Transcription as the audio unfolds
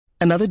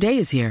Another day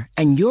is here,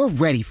 and you're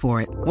ready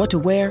for it. What to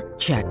wear?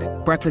 Check.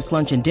 Breakfast,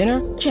 lunch, and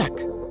dinner? Check.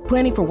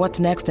 Planning for what's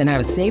next and how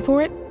to save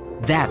for it?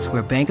 That's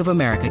where Bank of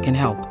America can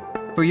help.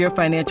 For your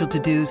financial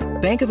to-dos,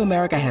 Bank of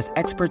America has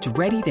experts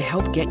ready to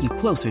help get you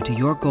closer to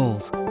your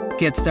goals.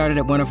 Get started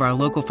at one of our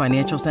local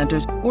financial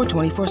centers or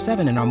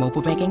 24/7 in our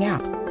mobile banking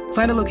app.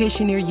 Find a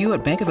location near you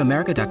at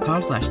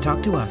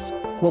bankofamerica.com/talktous.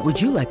 What would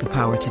you like the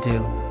power to do?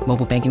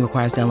 Mobile banking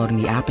requires downloading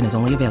the app and is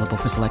only available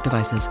for select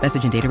devices.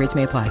 Message and data rates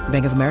may apply.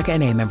 Bank of America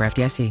N.A., member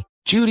FDIC.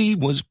 Judy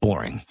was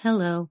boring.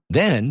 Hello.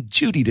 Then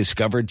Judy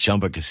discovered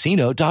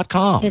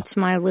ChumbaCasino.com. It's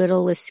my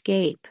little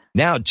escape.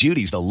 Now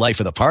Judy's the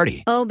life of the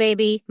party. Oh,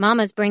 baby,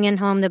 mama's bringing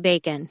home the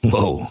bacon.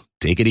 Whoa,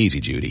 take it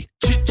easy, Judy.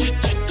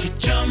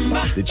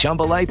 The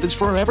Chumba life is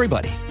for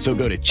everybody. So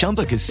go to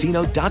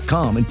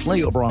ChumbaCasino.com and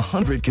play over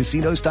 100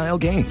 casino-style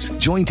games.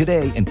 Join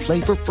today and play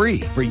for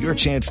free for your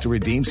chance to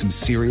redeem some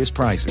serious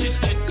prizes.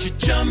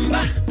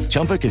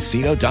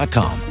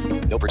 ChumbaCasino.com.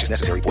 No purchase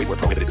necessary. Void where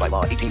prohibited by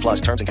law.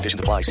 18+ terms and conditions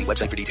apply. See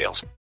website for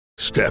details.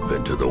 Step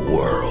into the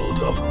world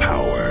of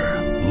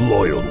power,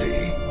 loyalty,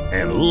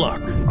 and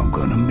luck. I'm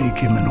going to make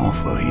him an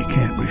offer he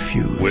can't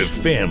refuse. With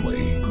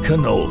family,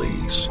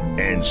 cannolis,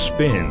 and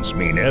spins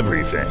mean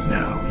everything.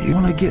 Now, you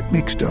want to get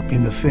mixed up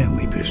in the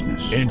family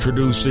business.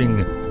 Introducing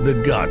The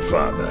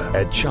Godfather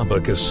at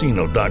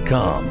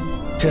ChumbaCasino.com.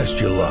 Test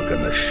your luck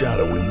in the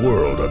shadowy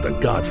world of The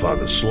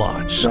Godfather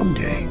slot.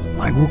 Someday,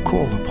 I will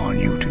call upon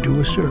you to do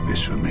a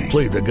service for me.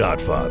 Play The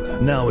Godfather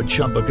now at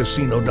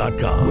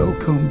ChumbaCasino.com.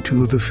 Welcome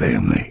to the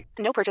family.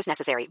 No purchase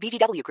necessary.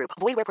 VGW Group.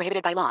 Void where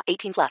prohibited by law.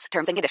 18+.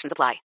 Terms and conditions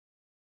apply.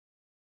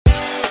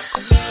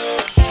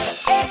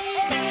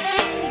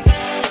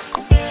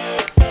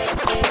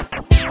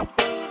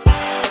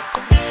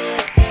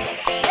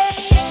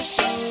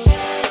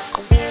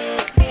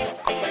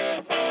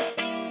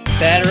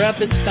 Batter up,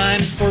 it's time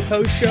for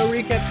post-show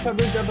recap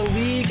coverage of A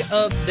League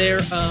of Their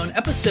Own,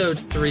 Episode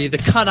 3, The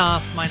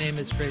Cutoff. My name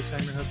is Grace,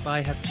 I'm your host.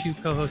 I have two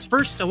co-hosts.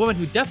 First, a woman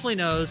who definitely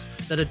knows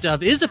that a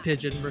dove is a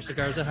pigeon, Marissa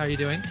Garza. How are you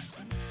doing?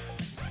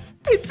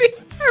 I think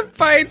I'm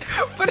fine,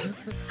 but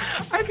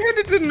I kind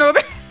of didn't know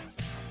that.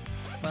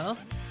 Well,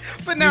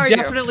 but now you I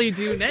definitely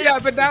do now. Yeah,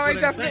 but now I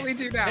definitely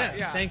do now.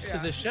 Yeah, thanks to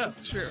this show.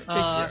 That's true.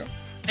 Thank you.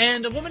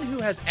 And a woman who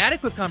has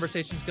adequate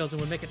conversation skills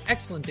and would make an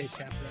excellent date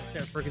chaperone.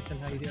 Sarah Ferguson,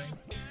 how are you doing?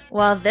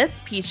 Well, this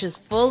peach is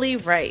fully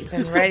ripe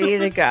and ready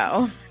to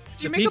go.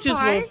 Did you make a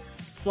pie? Will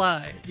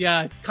fly.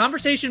 Yeah,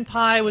 conversation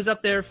pie was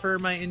up there for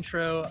my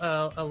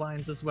intro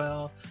lines as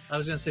well. I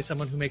was going to say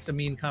someone who makes a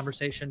mean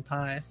conversation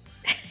pie.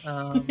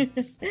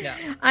 Yeah,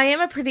 I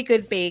am a pretty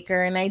good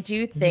baker, and I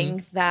do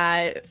think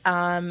that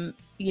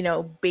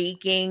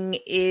baking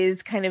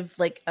is kind of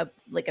like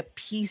a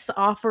peace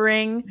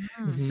offering.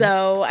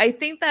 So I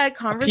think that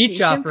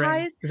conversation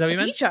pies, is that what you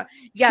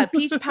meant?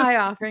 Peach pie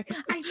offering.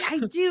 I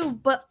do,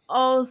 but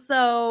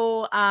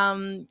also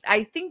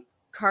I think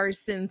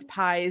Carson's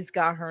pies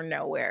got her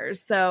nowhere.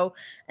 So,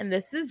 and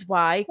this is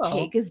why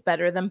cake is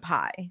better than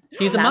pie.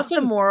 He's That's muffin.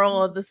 the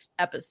moral of this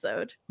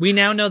episode. We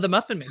now know the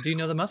Muffin Man. Do you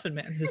know the Muffin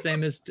Man? His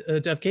name is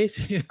Dove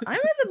Casey. I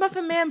met the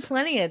Muffin Man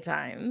plenty of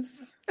times.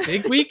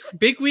 Big week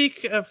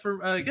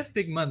for I guess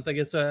big month. I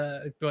guess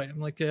boy, I'm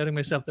like adding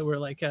myself that we're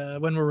like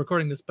when we're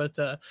recording this, but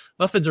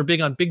muffins are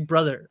big on Big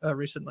Brother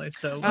recently.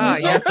 So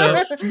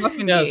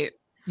Muffin Gate.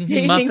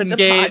 Muffin The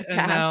Gate,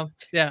 podcast.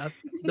 and now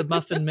the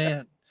Muffin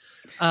Man.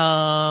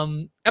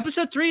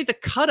 Episode 3, The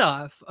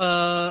Cutoff.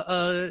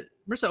 Marissa,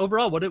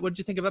 overall, what did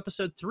you think of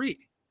episode 3?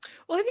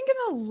 Well, I think in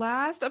the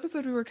last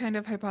episode we were kind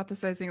of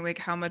hypothesizing like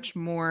how much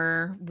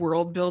more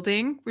world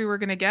building we were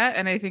going to get,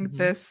 and I think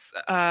this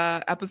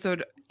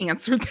episode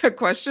answered that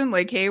question.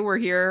 Like, hey, we're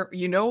here.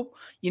 You know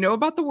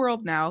about the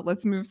world now.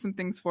 Let's move some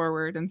things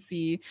forward and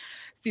see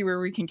where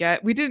we can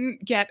get. We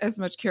didn't get as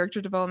much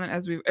character development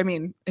as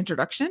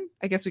introduction.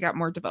 I guess we got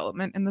more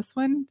development in this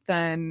one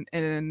than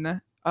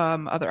in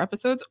other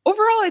episodes.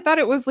 Overall, I thought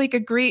it was like a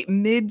great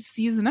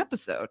mid-season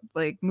episode,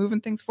 like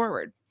moving things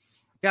forward.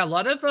 Yeah, a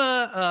lot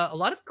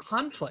of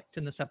conflict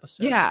in this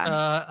episode.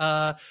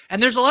 Yeah,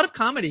 and there's a lot of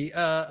comedy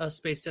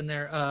spaced in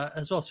there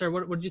as well. Sarah,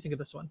 what did you think of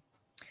this one?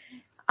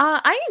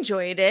 I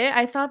enjoyed it.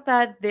 I thought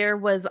that there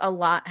was a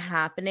lot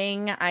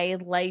happening. I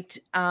liked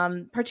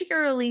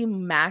particularly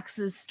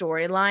Max's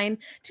storyline.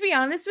 To be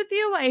honest with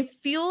you, I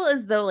feel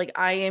as though like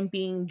I am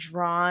being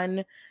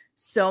drawn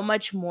so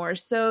much more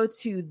so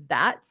to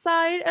that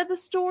side of the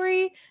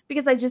story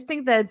because I just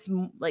think that's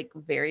like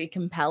very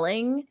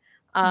compelling.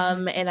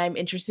 And I'm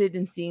interested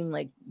in seeing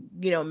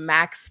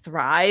Max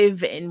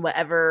thrive in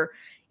whatever,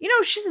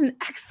 she's an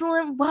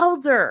excellent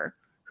welder.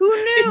 Who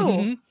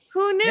knew?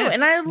 Who knew? Yeah,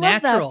 and I love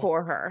natural. that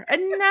for her. A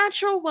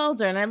natural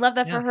welder. And I love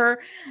that for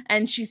her.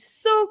 And she's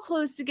so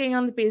close to getting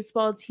on the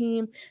baseball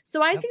team.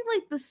 So I think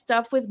like the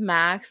stuff with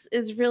Max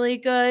is really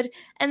good.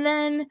 And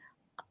then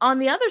on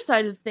the other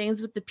side of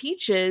things with the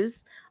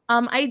Peaches,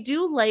 I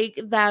do like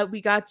that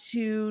we got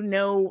to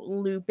know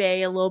Lupe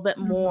a little bit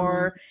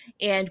more,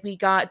 and we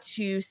got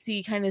to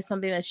see kind of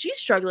something that she's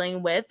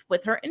struggling with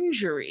her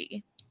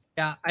injury.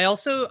 Yeah,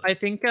 I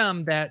think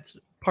that's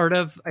part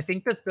of. I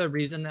think that the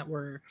reason that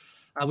we're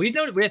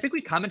I think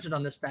we commented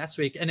on this last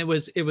week, and it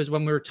was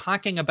when we were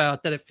talking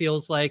about that. It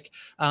feels like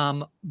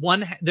the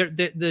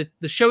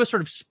show is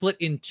sort of split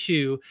in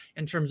two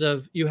in terms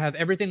of you have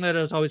everything that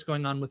is always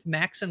going on with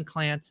Max and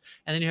Clance,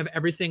 and then you have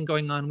everything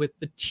going on with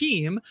the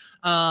team.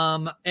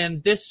 And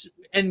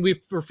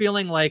we're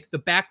feeling like the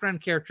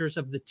background characters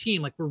of the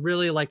team, like we're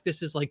really like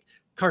this is like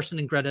Carson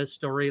and Greta's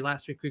story.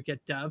 Last week we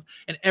get Dove,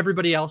 and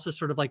everybody else is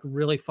sort of like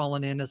really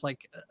fallen in as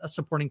like a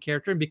supporting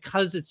character. And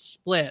because it's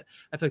split,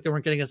 I feel like they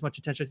weren't getting as much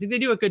attention. I think they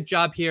do a good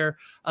job here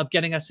of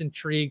getting us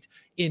intrigued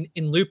in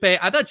Lupe.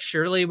 I thought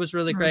Shirley was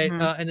really great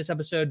in this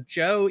episode.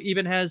 Joe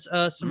even has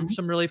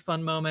some really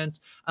fun moments.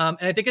 And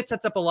I think it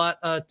sets up a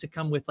lot to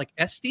come with like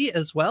Esty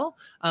as well,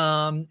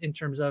 in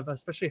terms of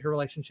especially her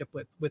relationship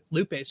with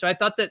Lupe. So I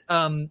thought that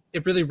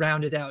it really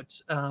rounded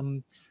out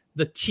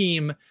the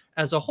team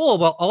as a whole,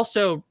 while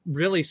also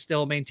really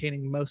still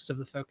maintaining most of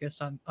the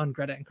focus on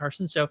Greta and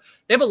Carson. So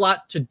they have a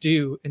lot to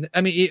do. And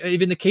I mean,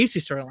 even the Casey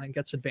storyline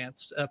gets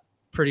advanced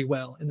pretty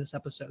well in this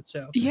episode.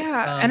 So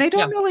and I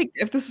don't know like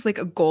if this is like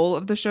a goal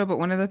of the show, but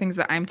one of the things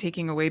that I'm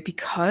taking away,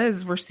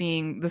 because we're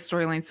seeing the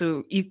storyline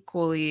so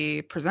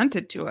equally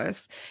presented to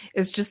us,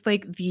 is just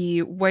like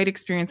the white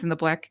experience and the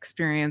Black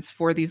experience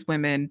for these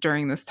women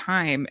during this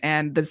time,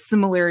 and the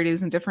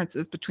similarities and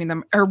differences between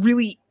them are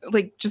really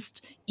like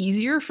just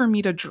easier for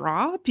me to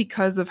draw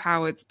because of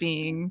how it's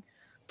being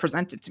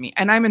presented to me.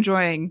 And I'm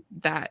enjoying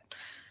that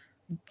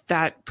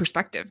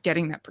perspective,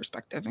 getting that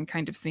perspective, and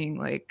kind of seeing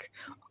like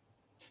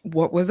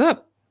what was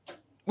up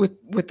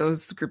with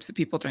those groups of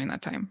people during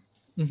that time.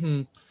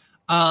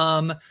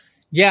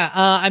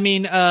 I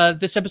mean,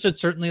 this episode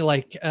certainly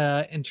like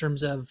in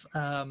terms of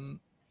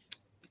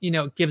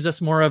gives us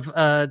more of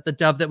the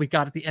Dove that we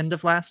got at the end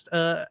of last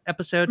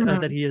episode,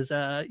 that he is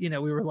we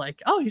were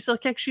like, oh, he's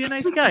like actually a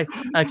nice guy,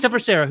 except for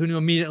Sarah, who knew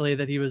immediately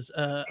that he was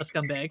a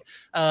scumbag.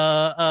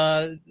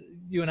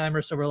 You and I,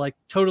 Marissa, were like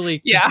totally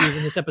confused.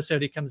 In this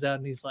episode, he comes out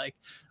and he's like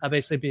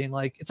basically being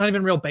like, it's not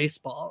even real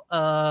baseball.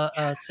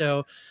 There's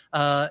a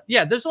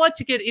lot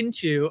to get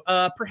into.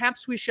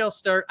 Perhaps we shall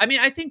start. I mean,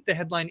 I think the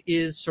headline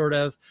is sort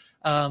of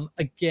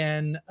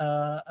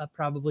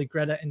probably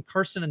Greta and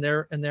Carson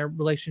and their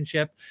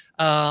relationship.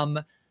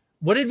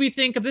 What did we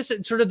think of this?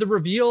 Sort of the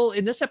reveal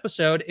in this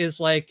episode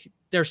is like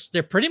they're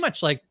pretty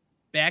much like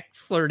back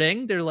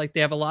flirting. They're like,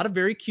 they have a lot of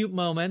very cute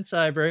moments.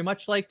 I very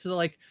much like to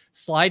like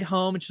slide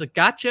home, and she's like,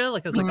 gotcha.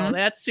 Like I was like, oh,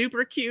 that's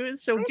super cute and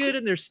so good.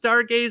 And they're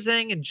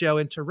stargazing, and Joe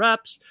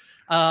interrupts.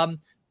 But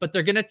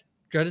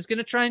Greta's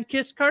gonna try and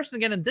kiss Carson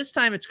again, and this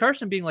time it's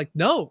Carson being like,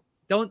 no,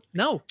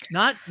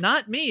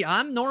 not me.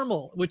 I'm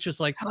normal, which is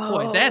like,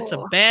 boy, that's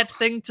a bad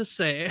thing to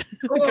say.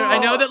 I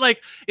know that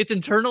like it's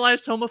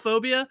internalized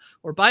homophobia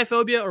or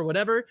biphobia or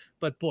whatever,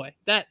 but boy,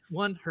 that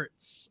one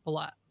hurts a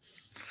lot.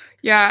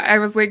 Yeah, I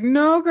was like,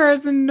 no,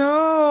 Carson,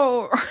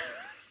 no,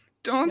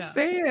 don't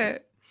say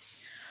it.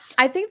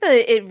 I think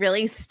that it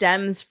really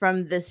stems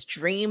from this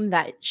dream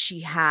that she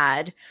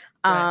had.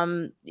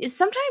 Right.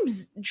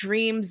 Sometimes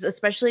dreams,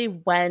 especially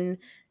when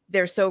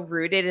they're so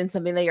rooted in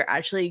something that you're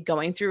actually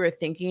going through or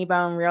thinking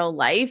about in real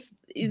life,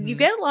 you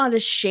get a lot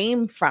of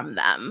shame from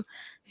them.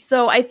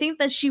 So I think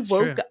that she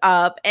woke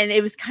up, and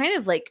it was kind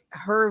of like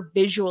her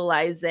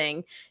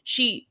visualizing.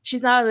 She's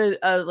not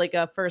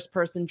a first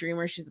person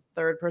dreamer. She's a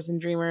third person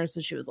dreamer. So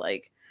she was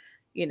like,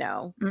 is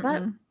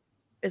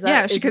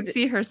that she could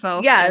see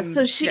herself. Yeah.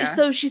 So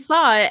she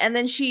saw it, and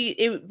then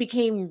it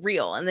became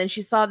real. And then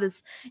she saw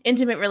this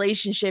intimate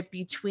relationship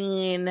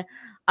between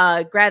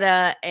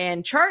Greta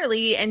and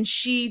Charlie, and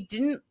she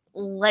didn't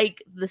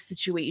like the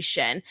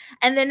situation.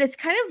 And then it's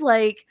kind of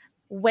like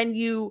when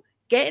you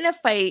get in a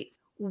fight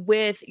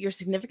with your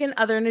significant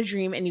other in a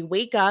dream, and you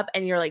wake up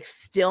and you're like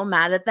still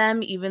mad at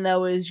them, even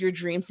though it was your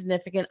dream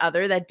significant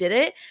other that did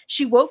it.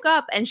 She woke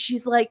up and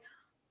she's like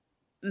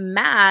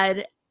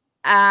mad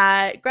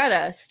at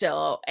Greta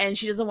still, and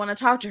she doesn't want to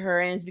talk to her,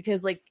 and it's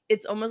because like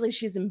it's almost like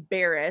she's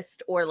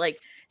embarrassed, or like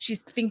she's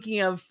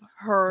thinking of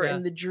her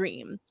in the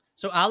dream.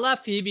 So a la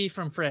Phoebe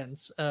from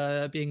Friends,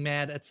 being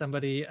mad at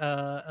somebody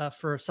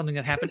for something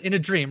that happened in a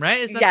dream,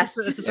 right? Isn't that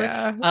the story?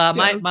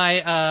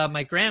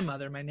 My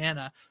grandmother, my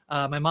Nana,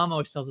 my mom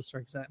always tells the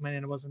story because my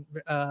Nana wasn't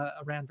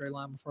around very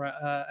long before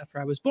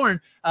after I was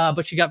born.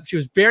 But she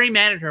was very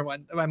mad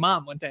at my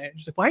mom one day.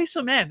 She's like, "Why are you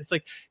so mad?" It's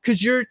like,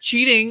 "Because you're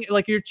cheating,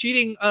 like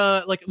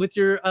like with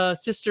your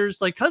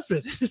sister's like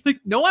husband."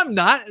 Like, no, I'm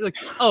not. Like,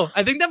 oh,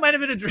 I think that might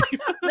have been a dream.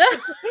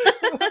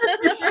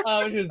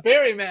 She was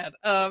very mad.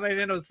 My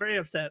Nana was very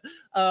upset.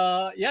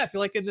 I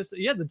feel like in this,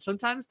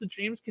 sometimes the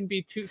dreams can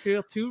be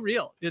feel too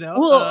real,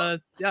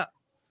 And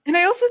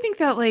I also think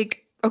that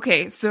like,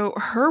 okay, so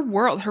her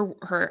world,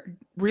 her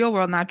real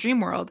world, not dream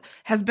world,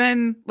 has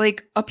been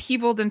like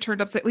upheavaled and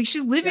turned upside. Like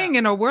she's living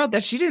in a world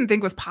that she didn't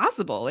think was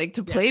possible, like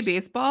to play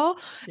baseball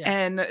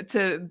and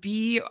to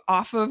be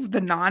off of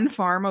the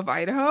non-farm of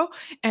Idaho,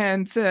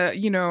 and to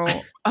she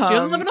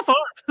doesn't live in a farm.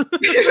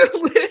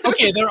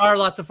 Okay, there are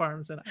lots of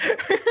farms in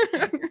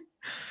Idaho.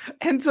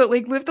 And so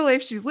like live the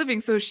life she's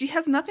living. So she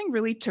has nothing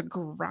really to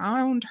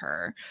ground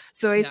her.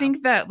 So I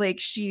think that like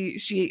she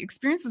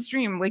experienced this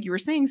dream, like you were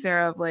saying,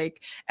 Sarah, of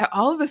like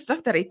all of the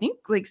stuff that I think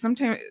like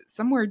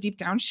somewhere deep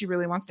down she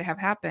really wants to have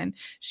happen.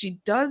 She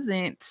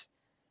doesn't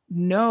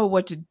know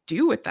what to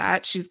do with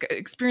that. She's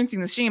experiencing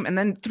the shame. And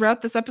then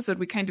throughout this episode,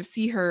 we kind of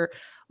see her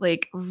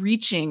like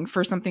reaching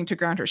for something to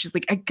ground her. She's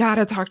like, I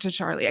gotta talk to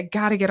Charlie. I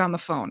gotta get on the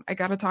phone. I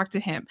gotta talk to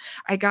him.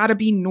 I gotta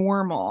be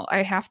normal.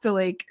 I have to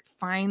like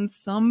find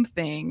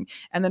something.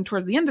 And then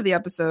towards the end of the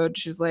episode,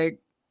 she's like,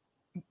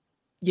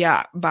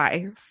 yeah,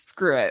 bye.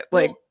 Screw it.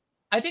 Like,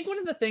 I think one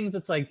of the things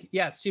that's like,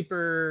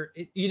 super,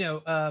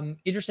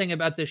 interesting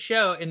about this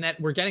show in that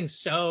we're getting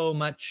so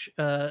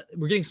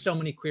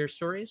many queer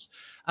stories.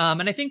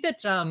 And I think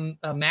that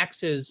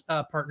Max's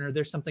partner,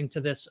 there's something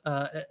to this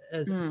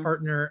as a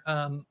partner,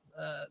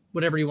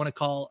 whatever you want to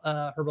call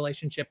her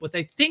relationship with.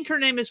 I think her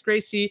name is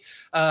Gracie,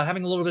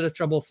 having a little bit of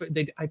trouble.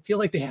 I feel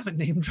like they haven't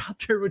name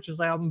dropped her, which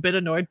is I'm a bit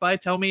annoyed by.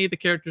 Tell me the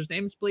characters'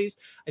 names, please.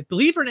 I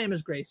believe her name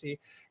is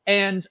Gracie.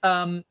 And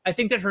I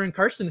think that her and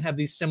Carson have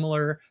these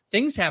similar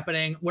things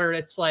happening where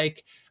it's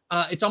like,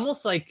 it's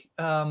almost like,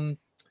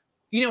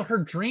 her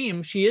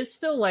dream, she is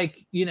still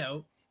like,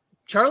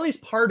 Charlie's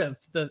part of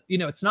the,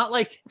 it's not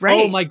like,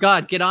 oh my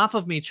God, get off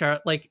of me,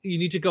 Charlie. Like, you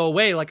need to go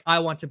away. Like, I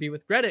want to be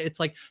with Greta. It's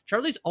like,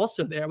 Charlie's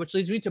also there, which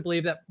leads me to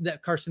believe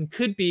that Carson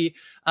could be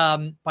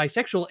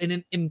bisexual.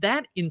 And in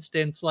that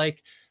instance,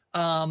 like,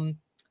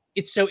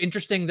 it's so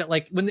interesting that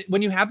like,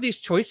 when you have these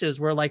choices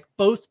where like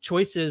both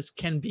choices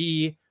can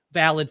be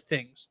valid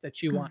things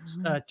that you want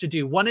to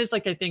do. One is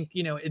like, I think,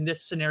 in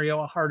this scenario,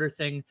 a harder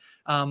thing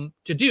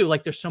to do.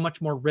 Like there's so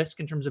much more risk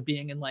in terms of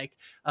being in like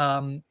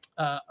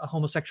a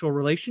homosexual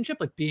relationship,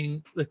 like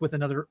being like with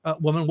another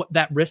woman, what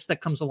that risk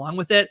that comes along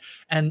with it,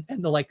 and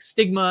the like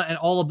stigma and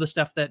all of the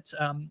stuff that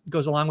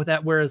goes along with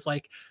that. Whereas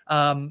like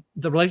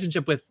the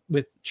relationship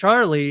with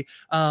Charlie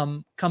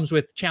comes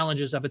with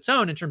challenges of its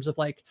own in terms of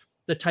like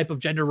the type of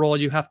gender role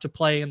you have to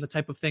play and the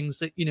type of things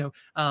that,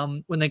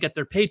 when they get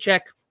their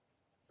paycheck,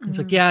 it's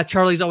like, yeah,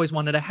 Charlie's always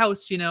wanted a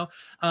house,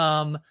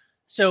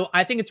 so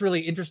I think it's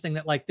really interesting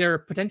that like there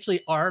potentially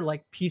are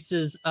like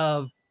pieces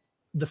of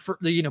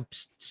the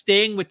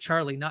staying with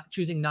Charlie, not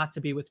choosing not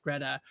to be with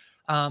Greta,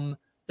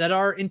 that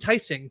are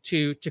enticing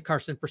to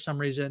Carson for some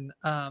reason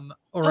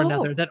or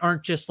another, that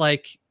aren't just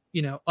like,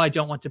 I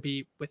don't want to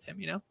be with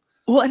him,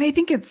 Well, and I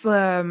think it's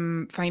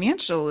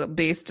financial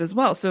based as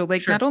well. So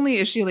like not only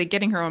is she like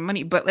getting her own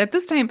money, but at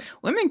this time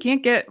women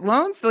can't get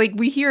loans. Like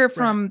we hear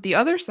from the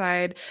other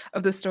side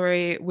of the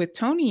story with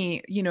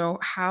Tony,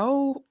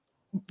 how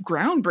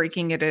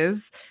groundbreaking it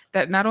is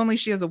that not only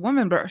she is a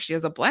woman, but she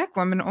is a Black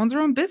woman, owns her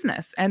own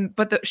business.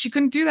 But she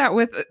couldn't do that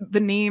with the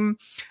name.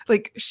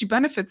 Like she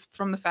benefits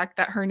from the fact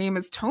that her name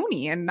is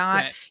Tony and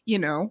not,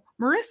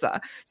 Marissa.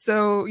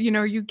 So,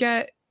 you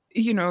get,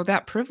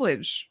 that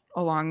privilege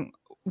along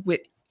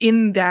with,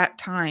 in that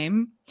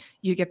time,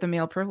 you get the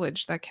male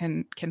privilege that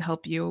can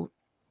help you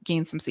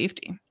gain some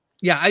safety.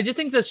 Yeah, I just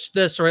think the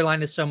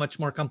storyline is so much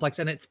more complex,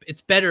 and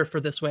it's better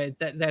for this way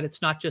that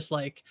it's not just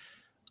like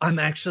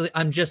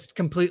I'm just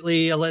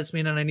completely a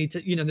lesbian and I need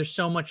to, there's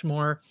so much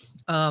more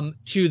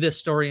to this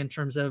story in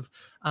terms of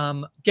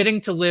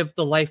getting to live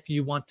the life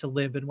you want to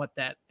live and what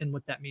that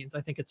means. I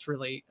think it's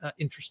really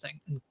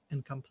interesting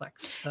and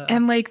complex.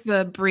 And like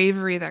the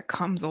bravery that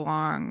comes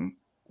along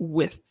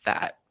with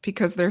that,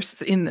 because they're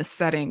in this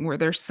setting where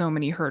there's so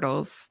many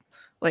hurdles,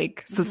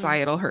 like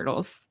societal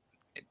hurdles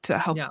to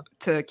help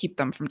to keep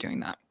them from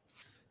doing that.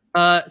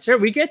 Sarah,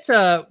 we get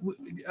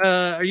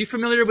are you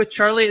familiar with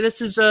Charlie?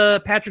 This is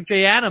Patrick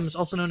J. Adams,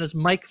 also known as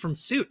Mike from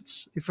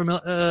Suits. You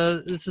familiar?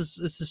 This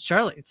is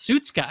Charlie. It's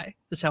Suits guy.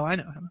 That's how I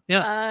know him.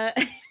 Yeah.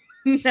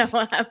 No,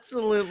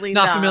 absolutely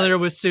not. Not familiar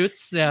with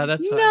Suits? Yeah,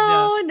 that's fine.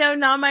 No,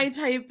 not my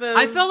type of.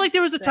 I felt like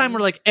there was a time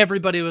where like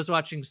everybody was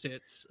watching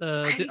Suits.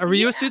 Are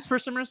you a Suits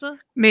person, Marissa?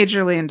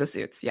 Majorly into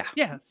Suits. Yeah.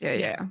 Yes.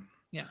 Yeah.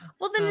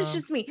 Well, then it's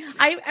just me.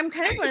 I'm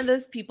kind of one of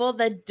those people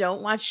that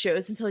don't watch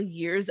shows until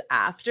years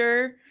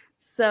after.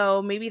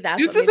 So maybe that's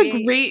Suits is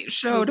a great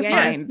show to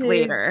find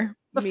later.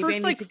 Maybe I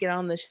need to get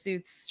on the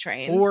Suits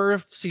train.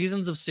 4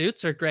 seasons of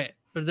Suits are great.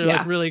 They're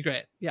like really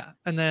great. Yeah.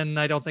 And then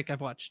I don't think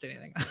I've watched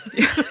anything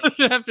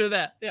after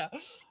that. Yeah.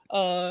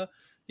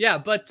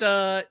 What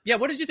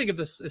did you think of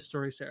this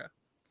story, Sarah?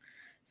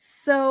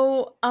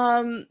 So,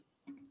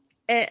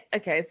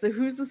 okay. So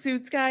who's the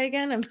Suits guy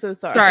again? I'm so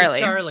sorry.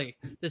 Charlie.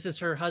 This is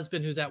her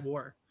husband who's at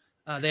war.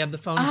 They have the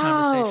phone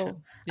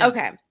conversation. Yeah.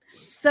 Okay.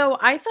 So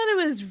I thought it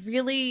was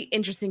really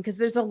interesting because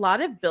there's a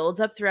lot of builds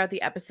up throughout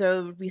the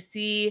episode. We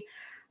see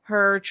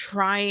her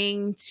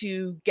trying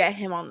to get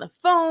him on the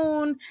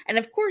phone. And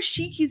of course,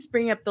 she keeps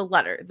bringing up the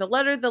letter.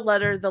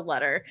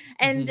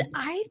 And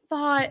I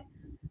thought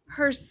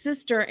her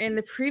sister in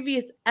the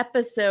previous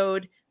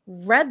episode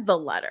read the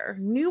letter,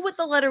 knew what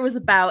the letter was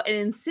about, and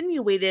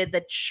insinuated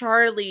that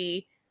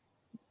Charlie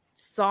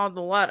saw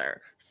the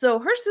letter. So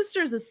her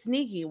sister's a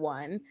sneaky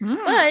one,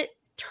 but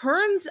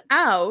turns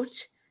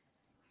out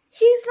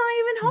he's not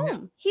even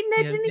home. He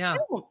didn't even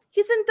home.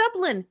 He's in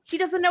Dublin. He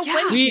doesn't know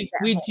when we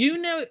do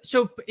know.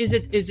 So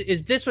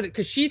is this what?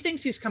 Because she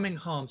thinks he's coming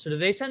home. So do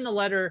they send the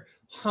letter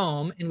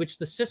home in which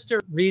the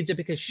sister reads it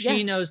because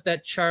she knows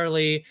that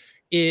Charlie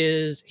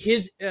is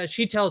his?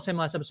 She tells him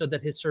last episode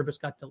that his service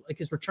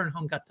his return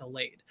home got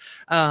delayed.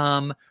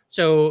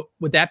 So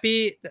would that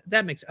be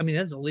that makes? I mean,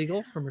 that's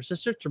illegal from her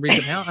sister to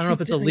read them out. I don't know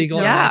if it's illegal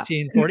in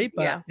 1940,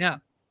 but yeah.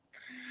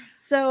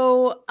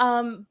 So,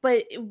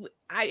 but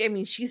I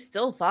mean, she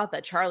still thought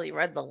that Charlie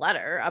read the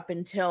letter up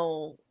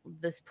until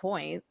this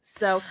point.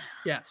 So,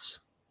 yes,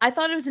 I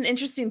thought it was an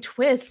interesting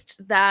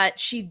twist that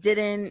she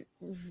didn't,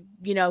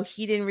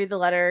 he didn't read the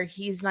letter.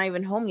 He's not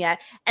even home yet.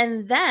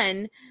 And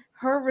then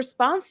her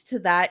response to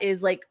that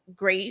is like,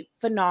 great,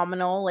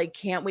 phenomenal, like,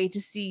 can't wait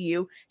to see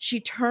you. She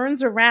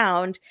turns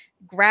around,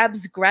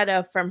 grabs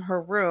Greta from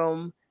her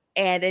room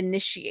and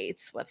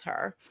initiates with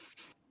her.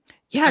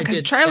 Yeah,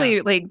 because Charlie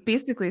like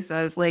basically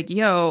says like,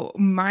 yo,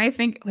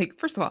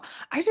 first of all,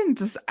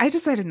 I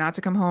decided not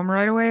to come home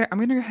right away. I'm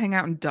gonna hang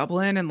out in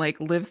Dublin and like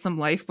live some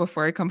life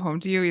before I come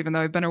home to you, even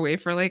though I've been away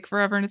for like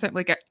forever and a time.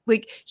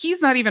 Like he's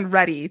not even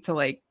ready to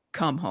like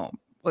come home.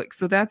 Like,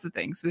 so that's the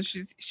thing. So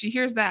she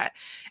hears that,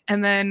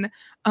 and then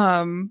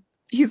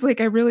he's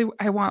like, I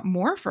want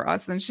more for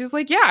us. And she's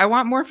like, yeah, I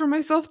want more for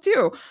myself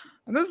too.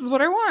 And this is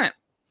what I want.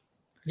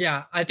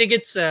 Yeah, I think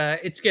it's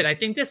good. I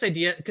think this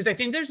idea, because I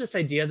think there's this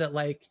idea that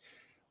like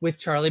with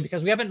Charlie,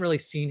 because we haven't really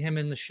seen him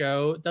in the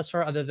show thus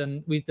far, other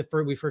than we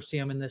first see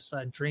him in this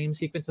dream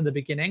sequence in the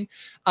beginning.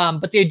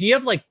 But the idea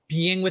of like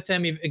being with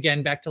him,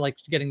 again, back to like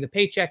getting the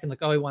paycheck and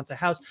like, oh, he wants a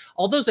house.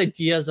 All those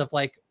ideas of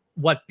like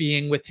what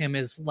being with him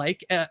is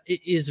like,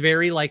 is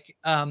very like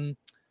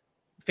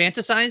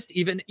fantasized,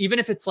 even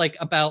if it's like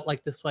about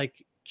like this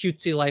like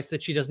cutesy life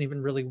that she doesn't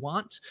even really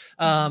want.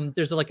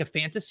 There's like a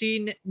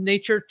fantasy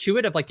nature to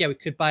it of like, yeah, we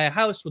could buy a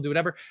house, we'll do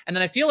whatever. And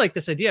then I feel like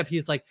this idea of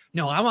he's like,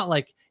 no, I want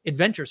like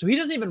adventure. So he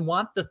doesn't even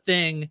want the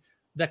thing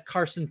that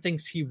Carson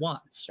thinks he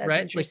wants. That's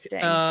right.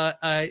 Interesting.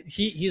 Like,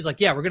 he's like,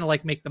 yeah, we're going to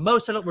like make the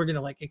most of it. We're going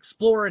to like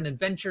explore and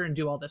adventure and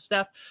do all this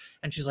stuff.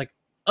 And she's like,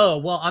 oh,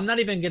 well, I'm not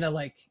even going to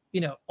like,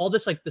 all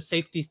this, like the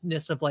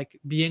safetyness of like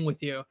being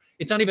with you.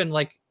 It's not even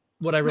like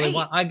what I really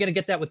want. I'm going to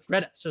get that with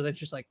Greta. So then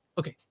she's like,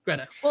 okay,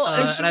 Greta. Well,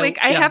 and she's like,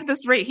 I have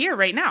this right here,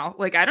 right now.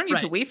 Like, I don't need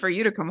to wait for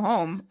you to come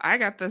home. I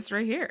got this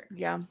right here.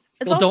 Yeah.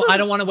 I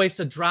don't want to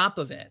waste a drop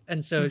of it.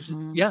 And so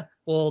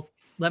well,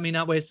 let me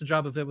not waste a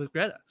drop of it with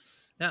Greta.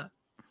 Yeah.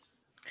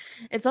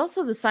 It's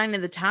also the sign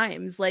of the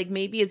times. Like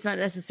maybe it's not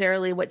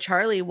necessarily what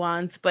Charlie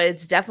wants, but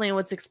it's definitely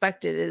what's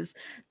expected is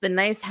the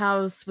nice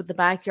house with the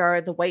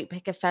backyard, the white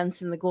picket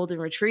fence, and the golden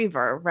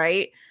retriever,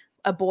 right?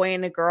 A boy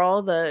and a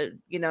girl, the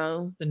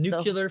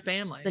nuclear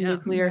family. The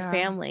nuclear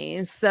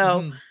family.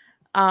 So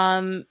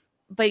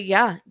but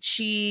yeah,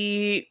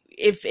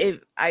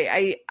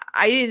 I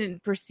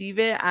didn't perceive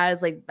it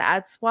as like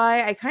that's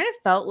why. I kind of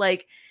felt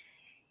like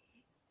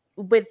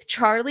with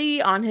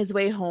Charlie on his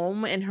way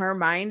home, in her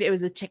mind, it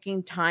was a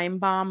ticking time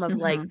bomb of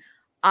like,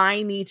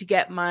 I need to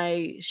get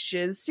my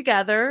shiz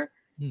together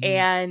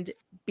and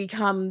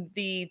become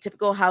the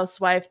typical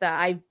housewife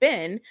that I've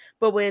been.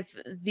 But with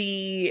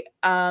the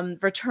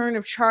return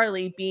of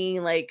Charlie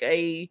being like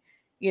a,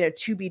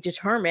 to be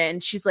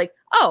determined, she's like,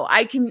 oh,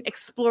 I can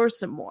explore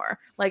some more.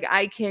 Like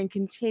I can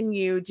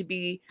continue to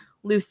be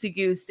loosey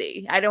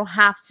goosey. I don't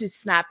have to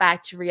snap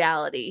back to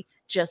reality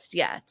just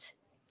yet.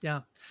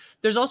 Yeah.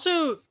 There's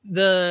also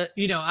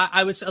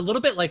I was a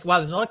little bit like, wow,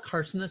 there's a lot of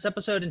Carson in this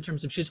episode in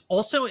terms of she's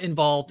also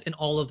involved in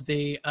all of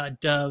the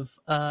Dove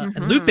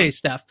and Lupe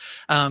stuff.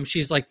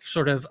 She's like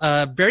sort of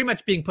very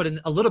much being put in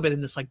a little bit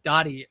in this like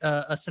Dottie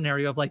a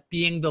scenario of like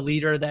being the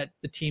leader that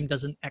the team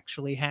doesn't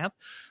actually have.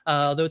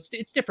 Though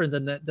it's different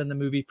than the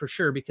movie for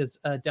sure, because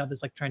Dove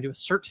is like trying to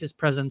assert his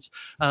presence.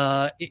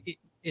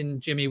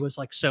 And Jimmy was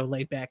like so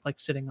laid back, like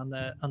sitting on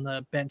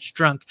the bench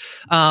drunk.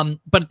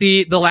 But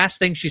the last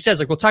thing she says,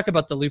 like, we'll talk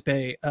about the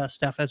Lupe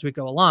stuff as we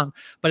go along,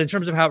 but in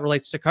terms of how it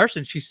relates to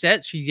Carson, she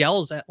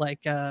yells at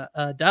like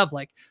Dove,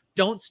 like,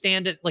 don't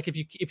stand it. Like if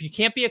you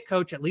can't be a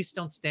coach, at least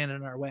don't stand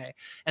in our way.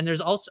 And there's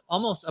also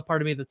almost a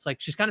part of me that's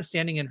like, she's kind of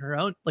standing in her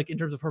own, like in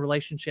terms of her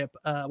relationship,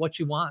 what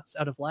she wants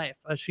out of life.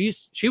 She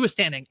was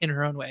standing in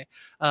her own way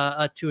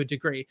to a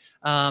degree.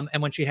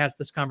 And when she has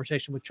this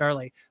conversation with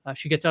Charlie,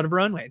 she gets out of her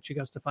own way and she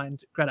goes to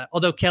find Greta.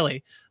 Although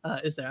Kelly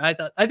is there. I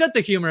thought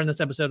the humor in this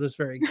episode was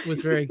very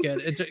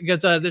good. It's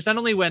because there's not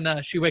only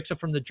when she wakes up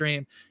from the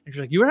dream and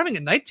she's like, you were having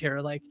a night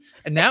terror, like,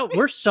 and now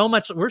we're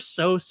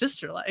so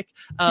sister-like.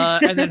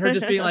 And then her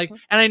just being like,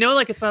 and I know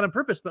like it's not on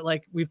purpose, but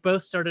like we've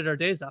both started our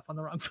days off on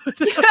the wrong foot.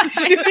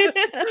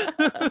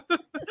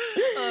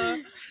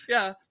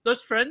 Yeah,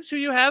 those friends who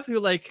you have who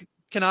like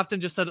can often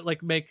just sort of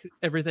like make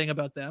everything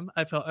about them.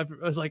 I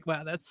was like,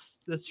 wow,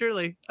 that's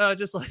surely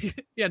just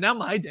like, yeah, now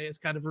my day is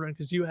kind of ruined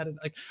because you had it.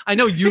 Like, I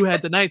know you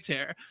had the night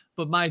terror,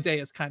 but my day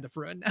is kind of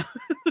ruined now.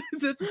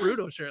 That's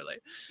brutal, surely.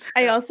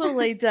 I also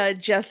liked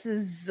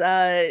Jess's,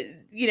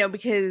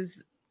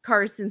 because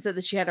Carson said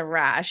that she had a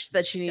rash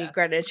that she needed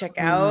Greta to check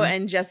out,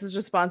 and Jess's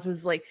response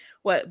was like,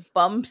 "What,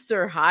 bumps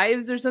or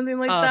hives or something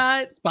like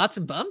that? Spots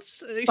and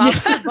bumps?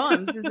 Spots and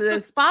bumps. Is it a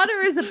spot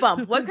or is it a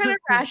bump? What kind of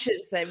rash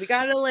is it? We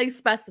gotta like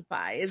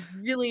specify. It's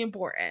really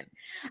important."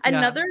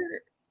 Another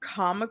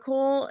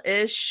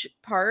comical-ish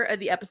part of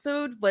the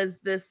episode was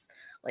this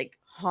like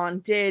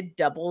haunted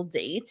double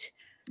date.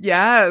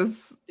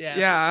 Yes.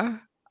 Yeah.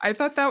 I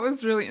thought that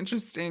was really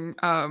interesting.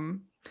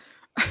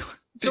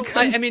 So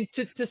I mean,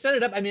 to set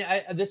it up, I mean,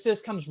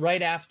 this comes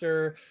right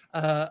after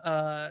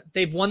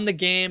they've won the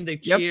game. They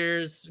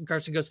cheers.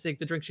 Carson goes to take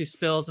the drink. She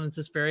spills, and it's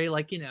this very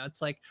like,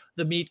 it's like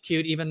the meet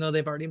cute, even though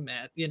they've already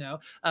met,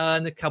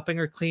 and they're helping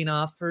her clean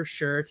off her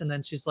shirt, and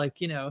then she's like,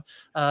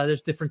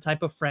 there's different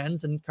type of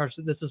friends, and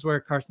Carson. This is where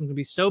Carson's gonna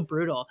be so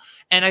brutal.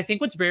 And I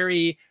think what's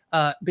very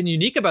been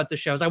unique about the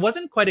show is I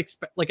wasn't quite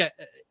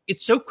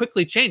it's so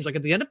quickly changed. Like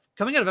at the end of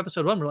coming out of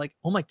episode 1, we're like,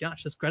 oh my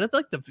gosh, is Greta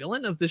like the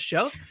villain of this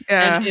show?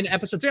 Yeah. And in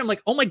episode 3, I'm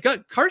like, oh my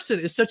god, Carson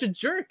is such a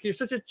jerk. You're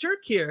such a jerk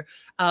here.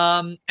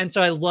 And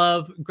so I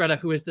love Greta,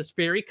 who is this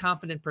very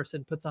confident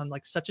person, puts on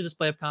like such a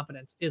display of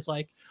confidence, is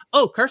like,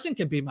 oh, Carson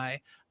can be my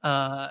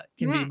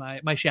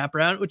my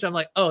chaperone, which I'm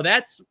like, oh,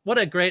 that's what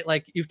a great,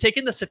 like, you've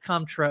taken the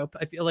sitcom trope.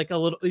 I feel like a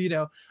little,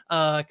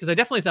 because I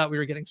definitely thought we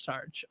were getting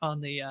Sarge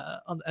on the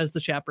as the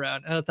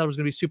chaperone. I thought it was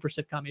gonna be super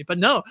sitcom-y, but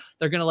no,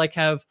 they're gonna like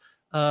have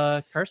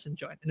Carson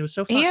join, and it was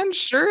so fun. And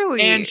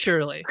Shirley,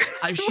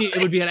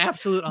 it would be an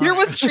absolute honor. There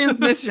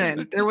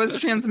was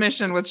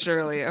transmission with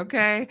Shirley.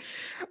 Okay.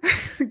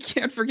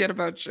 Can't forget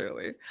about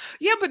Shirley.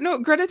 Yeah, but no,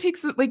 Greta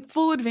takes like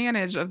full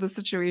advantage of the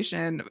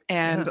situation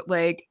and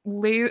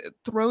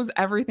throws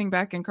everything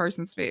back in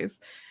Carson's face,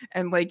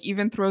 and like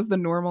even throws the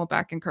normal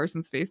back in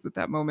Carson's face at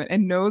that moment,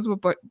 and knows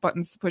what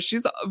buttons to push.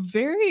 She's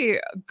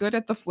very good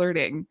at the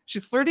flirting.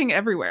 She's flirting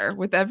everywhere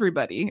with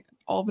everybody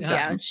all the time.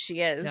 Yeah,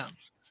 she is. Yeah.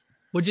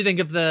 What'd you think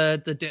of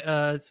the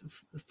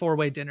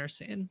 4-way dinner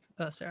scene,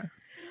 Sarah?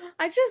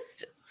 I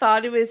just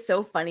thought it was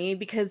so funny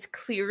because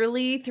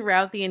clearly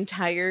throughout the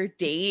entire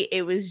date,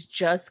 it was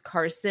just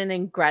Carson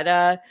and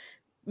Greta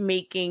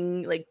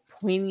making like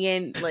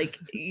poignant, like,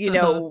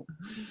 little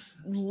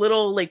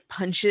like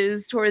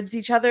punches towards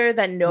each other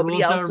that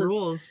nobody else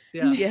was.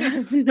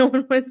 Yeah, no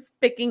one was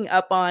picking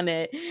up on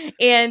it.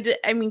 And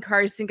I mean,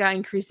 Carson got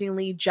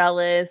increasingly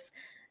jealous.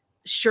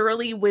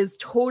 Shirley was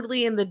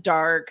totally in the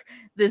dark.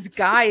 This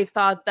guy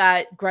thought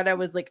that Greta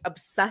was like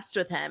obsessed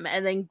with him,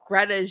 and then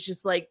Greta is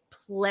just like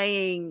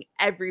playing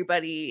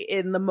everybody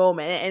in the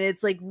moment, and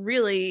it's like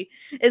really,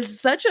 it's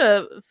such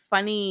a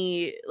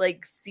funny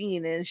like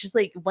scene, and it's just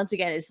like, once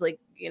again, it's like,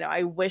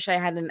 I wish I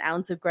had an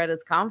ounce of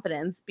Greta's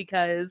confidence,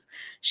 because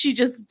she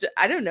just,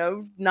 I don't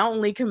know, not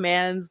only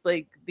commands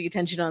like the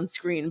attention on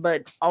screen,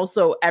 but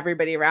also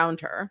everybody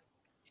around her.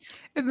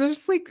 And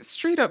there's like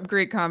straight up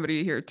great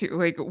comedy here too.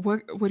 Like,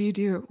 what do you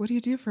do? What do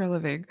you do for a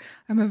living?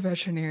 I'm a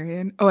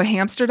veterinarian. Oh, a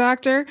hamster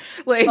doctor?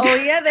 Like, oh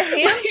yeah, the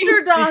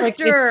hamster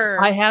doctor.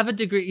 Like, I have a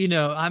degree,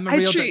 I'm a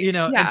real,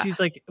 and she's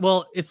like,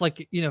 well, if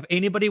like, if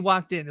anybody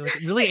walked in, like,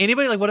 really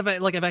anybody, like, what if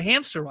if a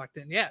hamster walked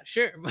in? Yeah,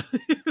 sure.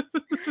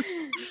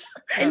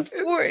 And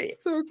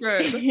so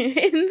good.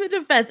 In the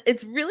defense,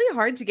 it's really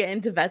hard to get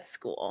into vet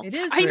school. It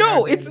is. I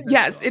know. It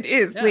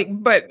is. Yeah. Like,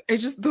 but it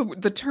just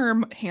the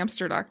term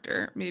hamster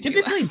doctor made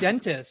typically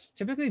dentist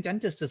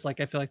is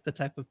like, I feel like the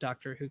type of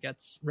doctor who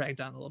gets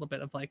ragged on a little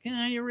bit of like,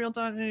 you're a real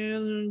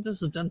doctor. This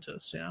is a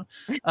dentist,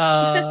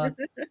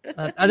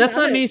 that's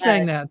not me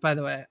saying that, by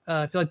the way.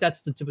 I feel like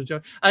that's the typical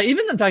joke.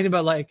 Even them talking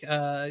about like,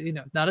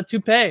 not a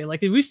toupee.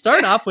 Like, if we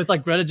start off with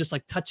like Greta just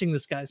like touching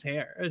this guy's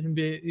hair, and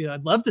be,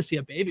 I'd love to see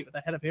a baby with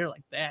a head of hair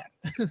like that.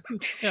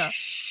 yeah.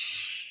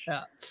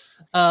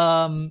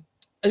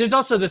 And there's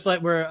also this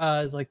like where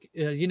I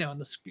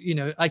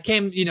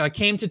came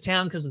to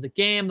town because of the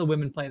game. The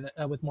women play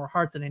with more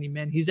heart than any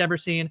men he's ever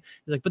seen.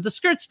 He's like, but the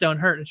skirts don't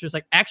hurt. And she was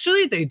like,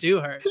 actually, they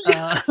do hurt.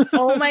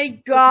 Oh my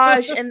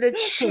gosh! And the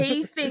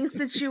chafing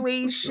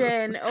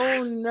situation.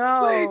 Oh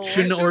no! Like,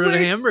 shouldn't have ordered a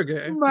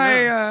hamburger.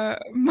 My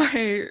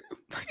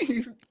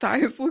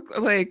thighs look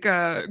like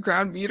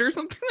ground meat or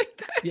something like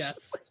that.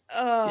 Yes.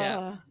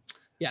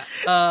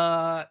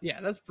 Yeah,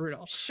 that's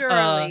brutal.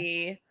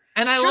 Shirley.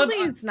 And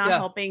Shirley's not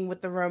helping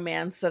with the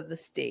romance of the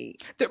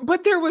state.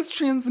 But there was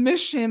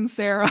transmission,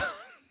 Sarah.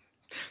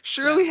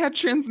 Shirley had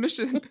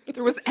transmission.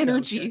 There was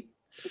energy.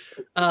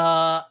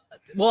 Well,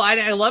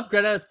 I love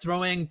Greta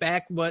throwing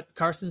back what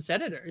Carson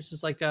said at her. It's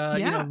just like,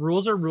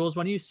 rules are rules.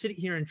 Why don't you sit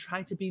here and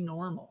try to be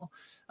normal?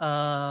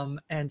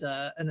 And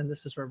then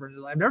this is where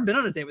I've never been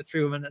on a date with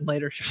 3 women, and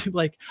later she's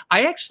like,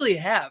 I actually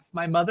have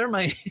my mother,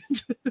 my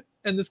aunt,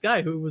 and this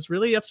guy who was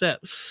really upset.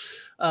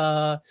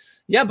 But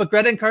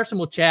Greta and Carson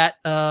will chat.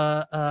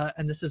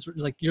 And this is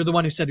like, you're the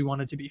one who said you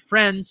wanted to be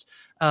friends.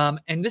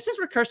 And this is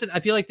where Carson,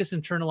 I feel like this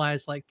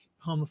internalized like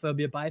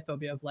homophobia,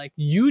 biphobia of like,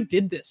 you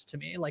did this to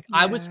me. Like,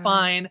 I was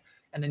fine,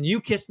 and then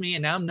you kissed me,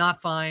 and now I'm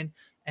not fine.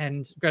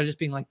 And Greta just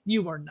being like,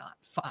 you are not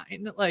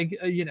fine. Like,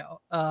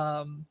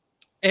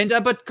 And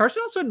but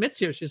Carson also admits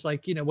here, she's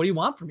like, you know, what do you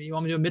want from me? You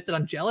want me to admit that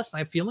I'm jealous and I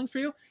have feelings for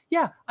you?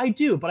 Yeah, I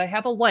do, but I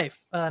have a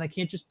life and I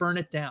can't just burn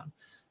it down.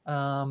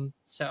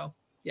 So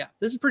yeah,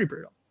 this is pretty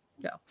brutal.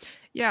 Yeah.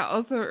 Yeah.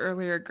 Also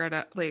earlier,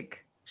 Greta,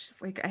 like, she's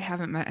like, I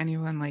haven't met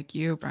anyone like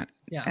you, but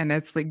yeah. And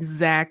it's like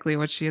exactly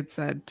what she had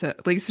said to,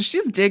 like, so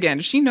she's digging.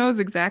 She knows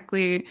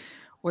exactly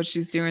what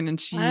she's doing, and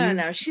she I don't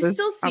know. She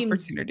still seems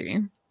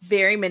opportunity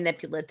very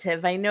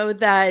manipulative. I know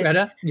that.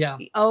 Greta? Yeah.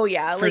 Oh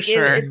yeah. For like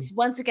sure. It's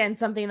once again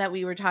something that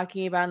we were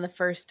talking about in the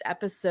first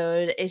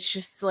episode. It's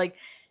just like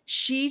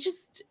she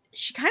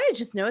kind of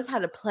just knows how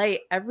to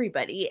play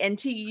everybody, and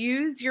to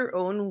use your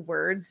own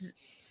words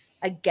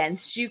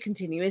against you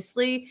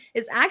continuously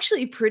is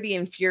actually pretty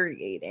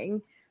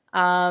infuriating.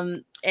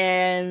 And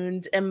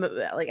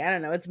like, I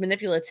don't know, it's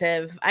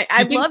manipulative.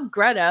 I love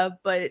Greta,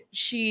 but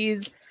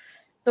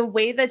the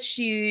way that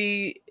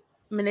she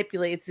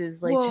manipulates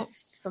is like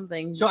just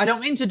something. So I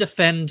don't mean to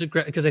defend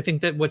Greta, because I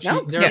think that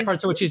there are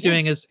parts of what she's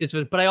doing is,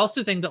 but I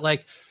also think that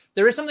like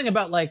there is something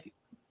about like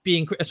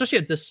being, especially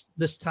at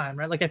this time,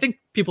 right? Like I think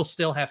people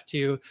still have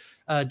to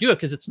do it,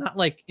 because it's not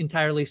like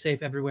entirely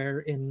safe everywhere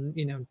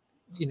in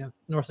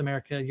North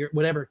America,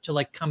 whatever, to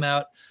like come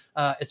out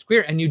as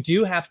queer, and you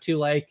do have to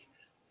like,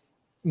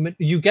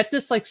 you get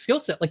this like skill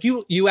set, like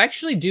you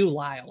actually do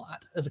lie a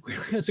lot as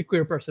a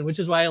queer person, which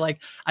is why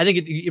I think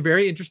it's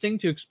very interesting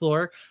to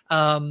explore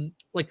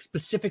like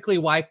specifically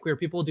why queer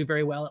people do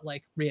very well at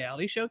like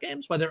reality show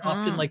games, why they're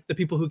often like the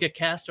people who get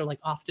cast are like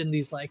often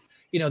these like,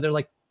 they're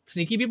like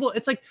sneaky people.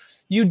 It's like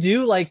you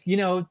do like,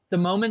 the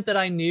moment that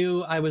I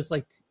knew I was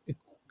like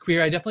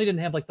queer, I definitely didn't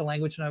have like the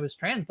language when I was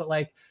trans, but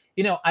like,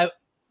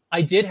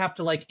 I did have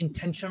to like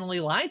intentionally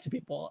lie to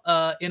people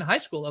in high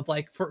school of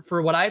like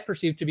for what I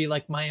perceived to be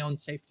like my own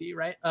safety,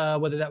 right?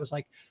 Whether that was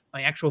like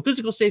my actual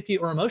physical safety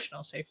or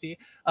emotional safety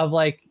of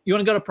like, you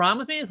want to go to prom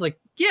with me? It's like,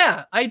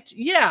 I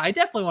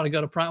definitely want to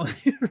go to prom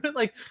with you.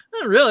 Like,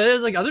 not really.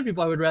 There's like other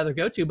people I would rather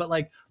go to, but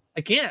like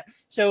I can't.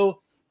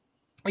 So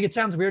like it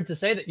sounds weird to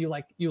say that you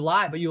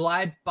lie, but you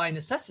lie by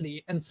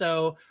necessity. And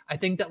so I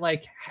think that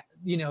like,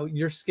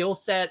 your skill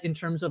set in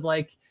terms of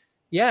like,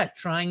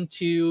 trying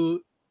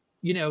to,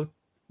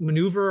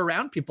 maneuver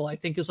around people, I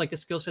think is like a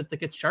skill set that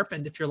gets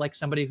sharpened if you're like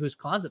somebody who's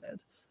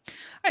closeted.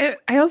 I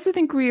also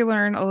think we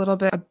learn a little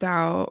bit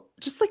about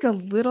we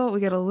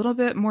get a little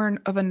bit more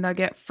of a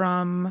nugget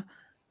from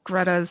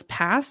Greta's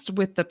past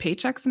with the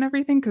paychecks and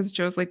everything, because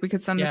Joe's like, we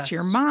could send this to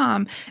your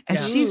mom, and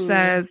she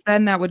says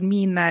then that would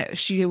mean that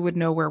she would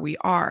know where we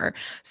are.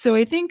 So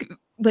I think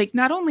like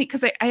not only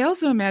because I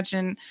also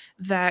imagine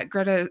that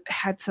Greta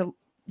had to,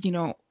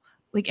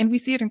 like, and we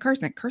see it in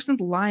Carson. Carson's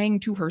lying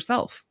to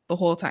herself the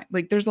whole time.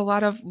 Like there's a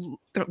lot of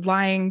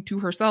lying to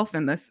herself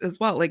in this as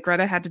well. Like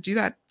Greta had to do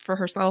that for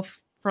herself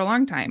for a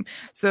long time.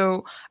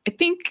 So I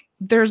think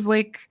there's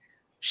like,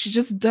 she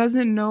just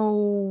doesn't know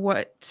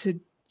what to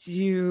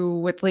do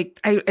with like,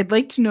 I'd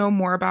like to know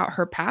more about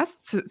her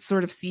past to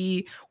sort of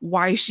see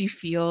why she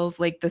feels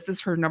like this is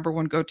her number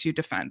one go-to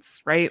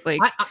defense, right? Like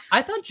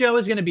I thought Joe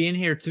was going to be in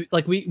here to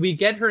like, we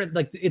get her,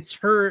 like it's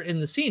her in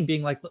the scene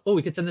being like, oh,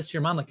 we could send this to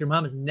your mom. Like your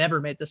mom has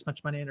never made this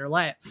much money in her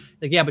life.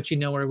 Like, yeah, but you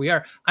know where we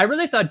are. I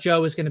really thought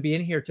Joe was going to be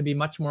in here to be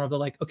much more of the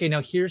like, okay,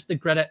 now here's the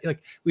Greta,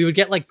 like we would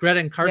get like Greta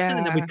and Carson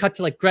and then we'd cut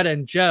to like Greta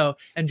and Joe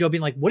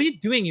being like, what are you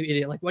doing, you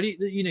idiot? Like, what do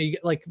you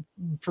get like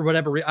for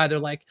whatever, either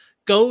like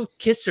go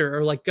kiss her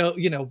or like go,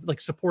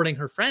 like supporting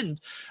her friend.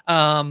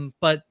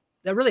 But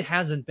that really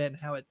hasn't been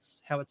how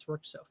it's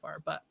worked so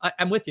far. But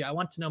I'm with you. I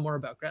want to know more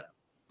about Greta.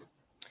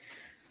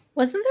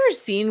 Wasn't there a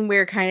scene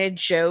where kind of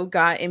Joe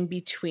got in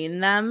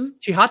between them?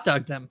 She hot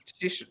dogged them.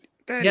 This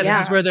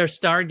is where they're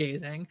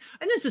stargazing.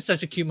 And this is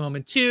such a cute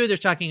moment too. They're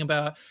talking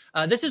about,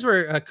 this is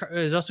where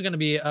there's also going to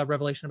be a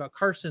revelation about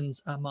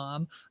Carson's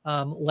mom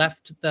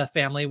left the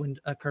family when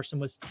Carson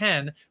was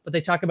 10, but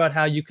they talk about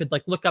how you could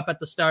like look up at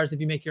the stars if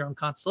you make your own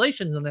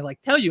constellations, and they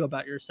like tell you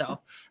about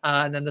yourself.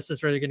 And then this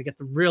is where you're going to get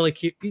the really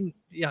cute,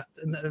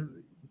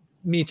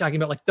 me talking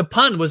about like the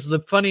pun was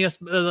the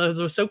funniest. It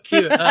was so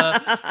cute.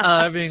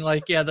 Being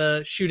like,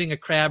 the shooting a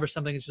crab or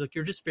something. And she's like,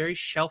 you're just very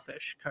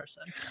shellfish,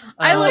 Carson.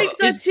 I liked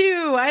that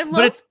too. I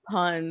love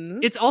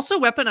puns. It's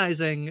also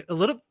weaponizing a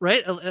little,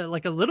 right?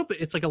 Like a little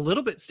bit. It's like a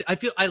little bit.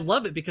 I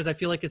love it because I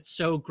feel like it's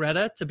so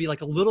Greta to be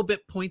like a little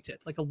bit pointed,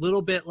 like a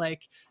little bit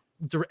like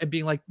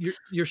being like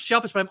you're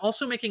selfish, but I'm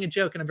also making a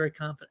joke and I'm very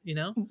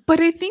confident, But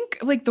I think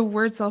like the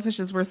word selfish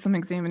is worth some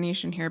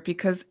examination here,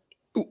 because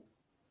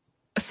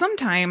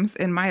sometimes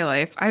in my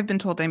life, I've been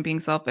told I'm being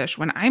selfish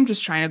when I'm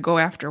just trying to go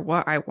after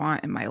what I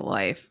want in my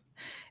life.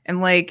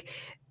 And like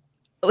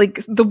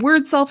the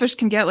word selfish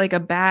can get like a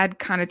bad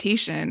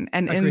connotation.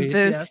 And Agreed, in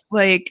this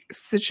like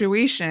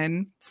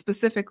situation,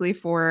 specifically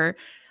for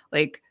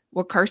like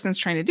what Carson's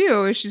trying to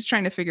do is she's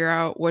trying to figure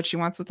out what she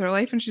wants with her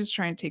life, and she's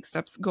trying to take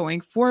steps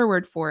going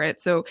forward for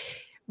it. So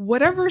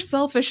whatever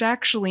selfish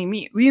actually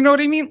means, you know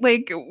what I mean?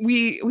 Like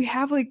we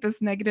have like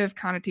this negative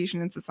connotation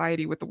in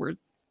society with the word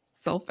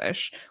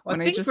selfish, when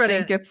I just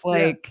think it's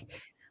like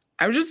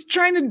I'm just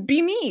trying to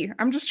be me.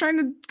 I'm just trying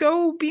to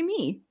go be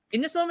me. In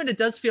this moment, it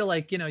does feel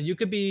like, you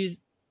could be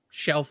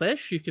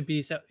shellfish. You could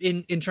be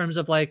in terms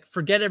of like,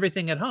 forget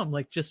everything at home,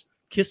 like just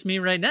kiss me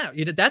right now.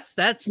 You know, that's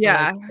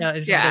Yeah. the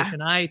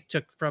interpretation I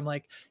took from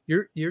like,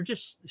 you're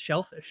just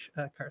shellfish,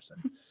 Carson.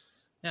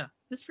 Yeah,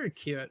 it's very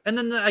cute. And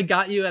then I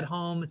got you at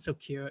home. It's so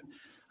cute.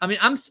 I mean,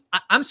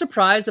 I'm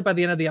surprised that by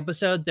the end of the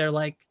episode they're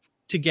like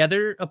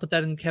together. I'll put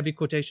that in heavy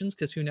quotations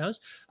because who knows.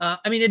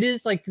 I mean, it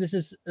is like, this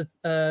is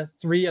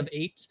 3 of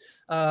 8.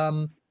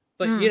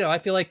 But you know, I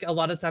feel like a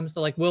lot of times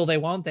the like will they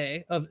won't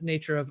they of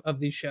nature of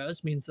these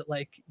shows means that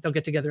like they'll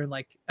get together in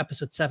like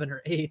episode 7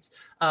 or 8.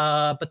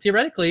 But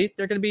theoretically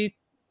they're going to be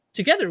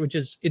together, which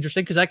is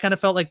interesting because I kind of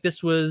felt like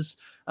this was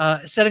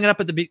setting it up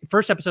at the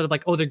first episode of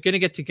like, oh, they're going to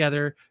get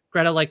together.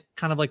 Greta like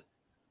kind of like,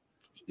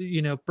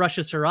 you know,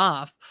 brushes her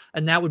off,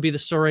 and that would be the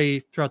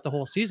story throughout the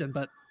whole season.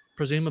 But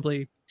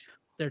presumably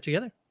they're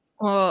together.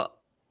 Well,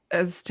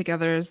 as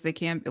together as they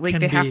can, like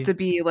they have to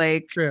be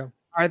like, true.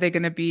 Are they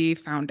going to be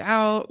found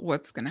out?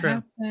 What's going to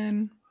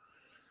happen?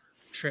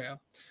 True.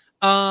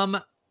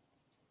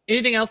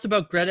 Anything else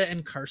about Greta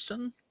and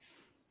Carson?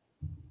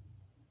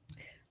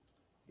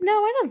 No,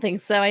 I don't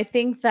think so. I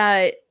think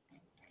that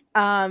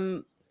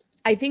the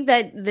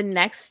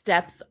next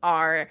steps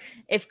are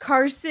if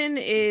Carson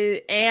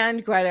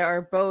and Greta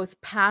are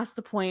both past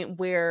the point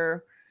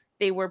where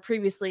they were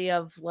previously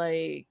of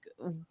like,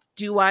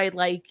 do I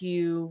like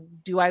you?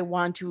 Do I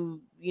want to,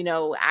 you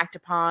know, act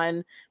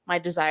upon my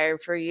desire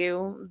for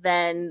you?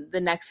 Then the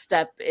next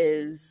step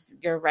is,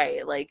 you're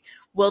right. Like,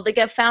 will they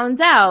get found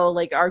out?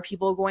 Like, are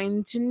people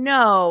going to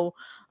know?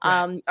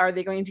 Right. Are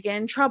they going to get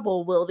in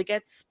trouble? Will they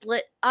get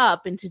split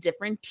up into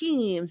different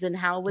teams? And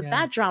how would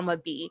that drama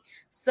be?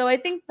 So I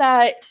think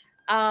that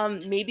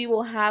maybe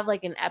we'll have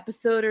like an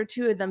episode or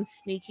 2 of them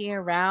sneaking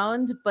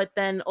around, but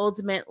then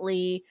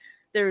ultimately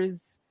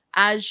there's,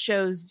 as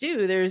shows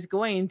do, there's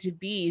going to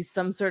be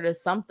some sort of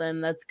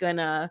something that's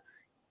gonna,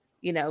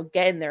 you know,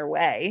 get in their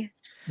way.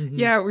 Mm-hmm.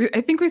 Yeah,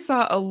 I think we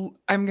saw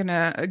I'm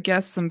gonna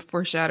guess some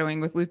foreshadowing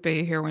with Lupe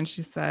here when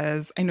she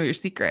says, "I know your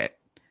secret."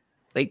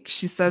 Like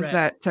she says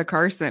that to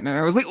Carson, and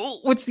I was like, "Oh,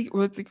 what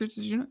secret did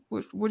you know?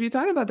 What are you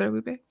talking about there,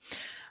 Lupe?"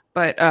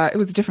 But it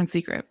was a different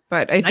secret.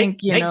 But I think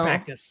you know,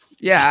 practice.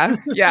 Yeah.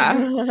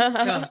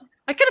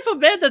 I kind of feel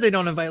bad that they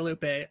don't invite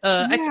Lupe. We'll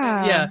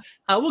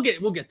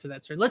get to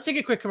that story. Let's take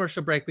a quick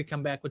commercial break. We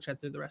come back, we'll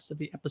chat through the rest of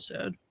the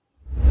episode.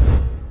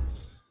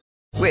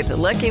 With the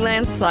Lucky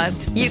Land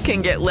Slots, you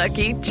can get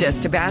lucky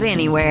just about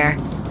anywhere.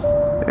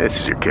 This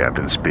is your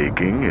captain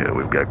speaking.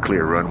 We've got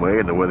clear runway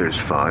and the weather's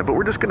fine, but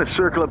we're just going to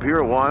circle up here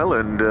a while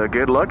and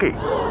get lucky.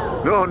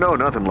 No,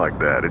 nothing like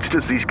that. It's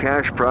just these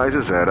cash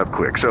prizes add up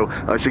quick. So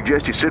I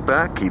suggest you sit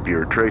back, keep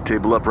your tray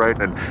table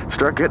upright, and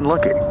start getting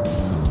lucky.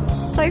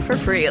 Play for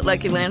free at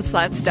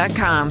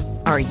LuckyLandSlots.com.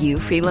 Are you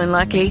feeling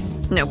lucky?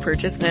 No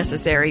purchase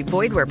necessary.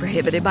 Void where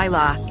prohibited by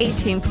law.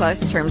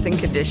 18+ terms and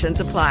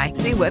conditions apply.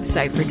 See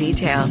website for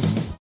details.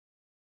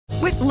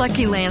 With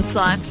Lucky Land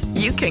Slots,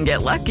 you can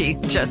get lucky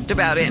just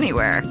about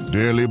anywhere.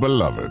 Dearly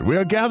beloved, we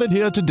are gathered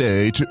here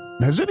today to...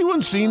 Has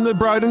anyone seen the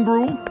bride and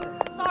groom?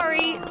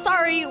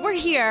 Sorry, we're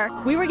here.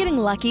 We were getting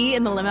lucky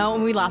in the limo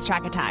and we lost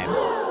track of time.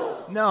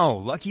 No,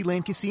 Lucky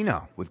Land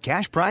Casino, with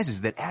cash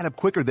prizes that add up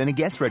quicker than a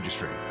guest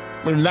registry.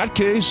 In that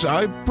case,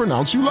 I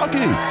pronounce you lucky.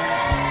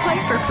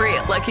 Play for free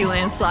at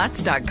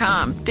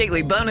LuckyLandSlots.com.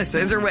 Daily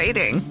bonuses are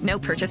waiting. No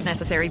purchase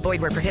necessary.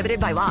 Void where prohibited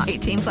by law.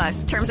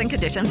 18+. Terms and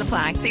conditions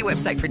apply. See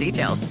website for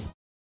details.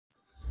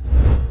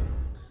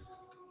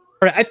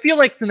 All right, I feel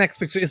like the next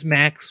picture is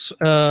Max.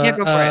 Go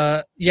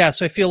for it.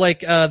 So I feel like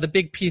the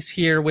big piece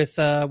here with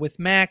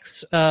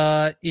Max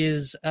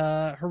is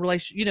her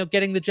relation. You know,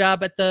 getting the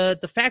job at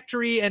the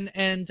factory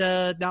and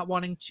not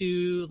wanting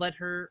to let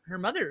her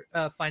mother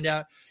find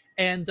out.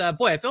 And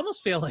boy, I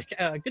almost feel like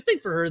a good thing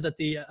for her that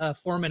the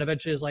foreman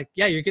eventually is like,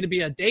 yeah, you're going to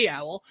be a day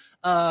owl.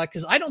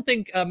 Because I don't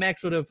think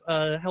Max would have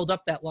held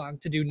up that long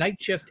to do night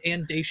shift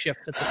and day shift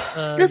at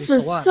this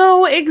was salon.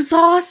 So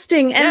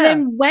exhausting. And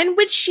then when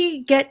would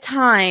she get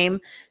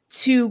time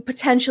to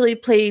potentially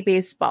play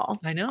baseball?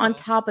 I know. On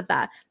top of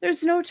that,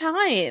 there's no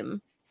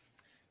time.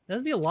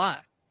 That'd be a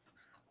lot.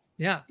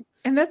 Yeah.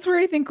 And that's where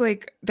I think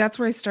that's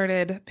where I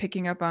started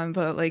picking up on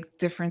the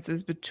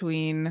differences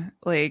between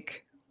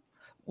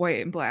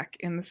white and black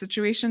in the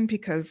situation,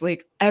 because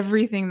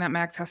everything that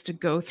Max has to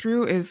go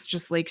through is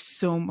just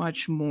so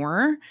much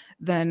more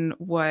than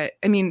what,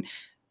 I mean,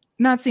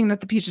 not saying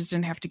that the Peaches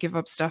didn't have to give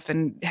up stuff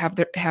and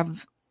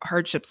have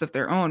hardships of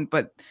their own,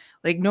 but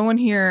no one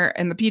here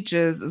in the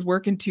Peaches is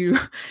working two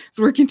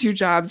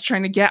jobs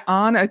trying to get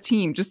on a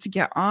team just to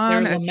get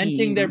on. They're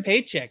lamenting their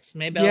paychecks.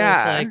 Maybe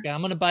I was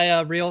I'm gonna buy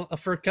a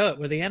fur coat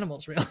where the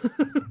animal's real.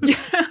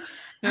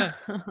 Yeah.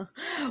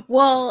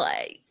 Well,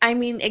 I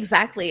mean,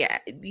 exactly.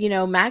 You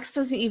know, Max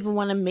doesn't even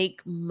want to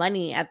make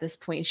money at this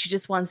point. She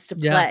just wants to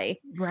play.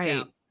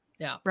 Right.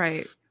 Yeah.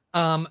 Right.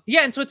 And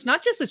so it's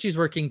not just that she's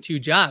working 2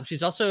 jobs.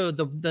 She's also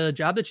the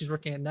job that she's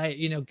working at night,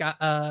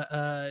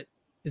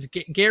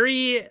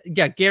 Gary?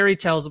 Yeah, Gary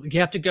tells him you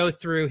have to go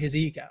through his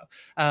ego.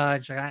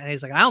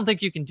 He's like, I don't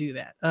think you can do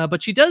that.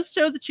 But she does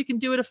show that she can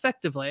do it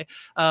effectively.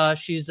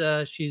 She's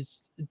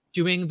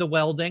doing the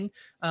welding,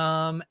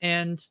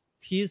 and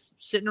he's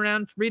sitting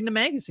around reading a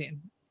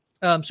magazine.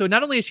 So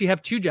not only does she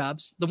have two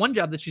jobs, the one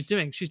job that she's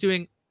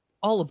doing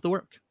all of the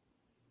work.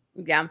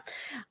 Yeah,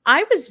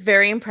 I was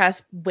very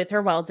impressed with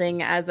her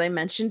welding. As I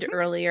mentioned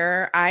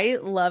earlier, I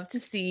love to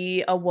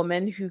see a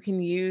woman who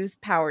can use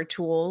power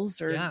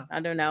tools, or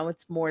I don't know,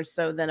 it's more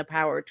so than a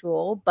power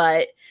tool,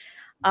 but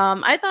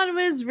I thought it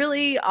was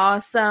really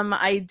awesome.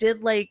 I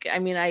didn't like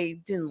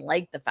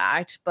the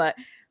fact, but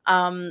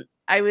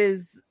I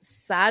was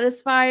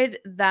satisfied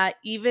that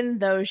even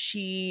though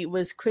she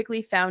was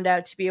quickly found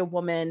out to be a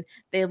woman,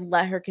 they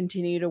let her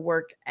continue to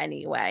work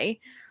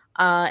anyway.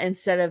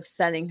 Instead of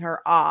sending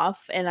her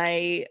off. And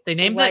they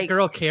named that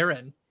girl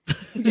Karen.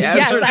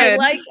 Yes, I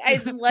like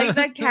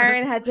that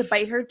Karen had to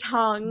bite her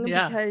tongue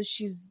because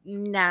she's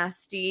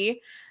nasty.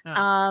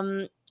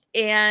 And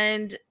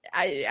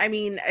I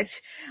mean,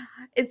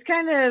 it's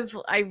kind of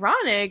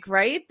ironic,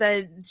 right?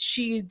 That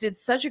she did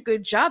such a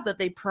good job that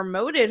they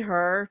promoted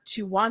her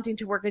to wanting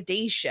to work a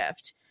day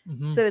shift.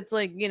 Mm-hmm. So it's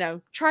like,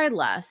 try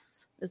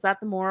less. Is that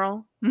the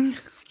moral?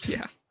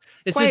 Yeah.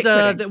 This is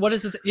what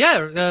is it?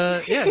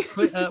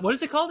 What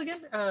is it called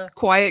again?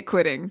 Quiet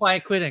quitting.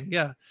 Quiet quitting.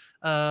 Yeah.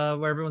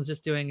 Where everyone's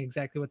just doing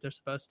exactly what they're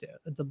supposed to,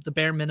 the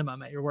bare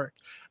minimum at your work.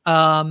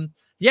 I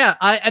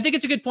think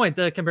it's a good point.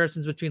 The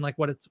comparisons between like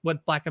what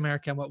Black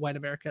America and what white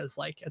America is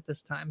like at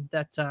this time,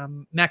 that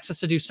Max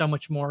has to do so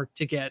much more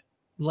to get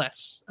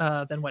less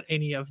than what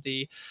any of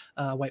the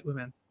white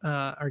women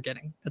are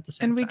getting at the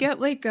same time. And we get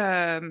like,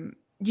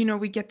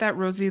 we get that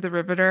Rosie the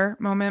Riveter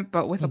moment,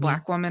 but with a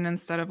Black woman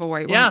instead of a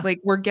white woman.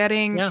 Like we're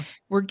getting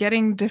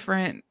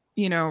different,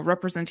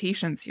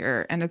 representations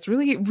here. And it's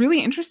really, really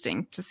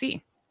interesting to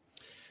see.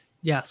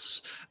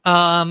 Yes.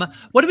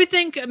 What do we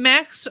think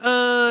Max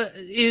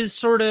is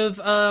sort of,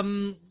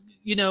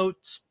 using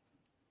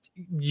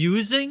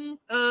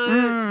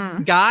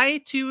Gary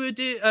to a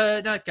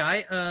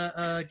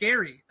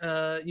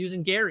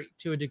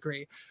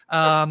degree.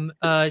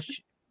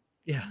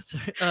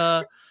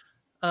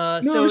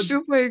 It's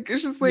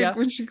just like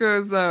when she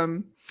goes,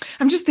 I'm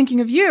just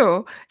thinking of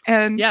you,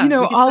 and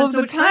all of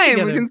the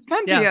time we can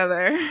spend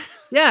together.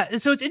 Yeah,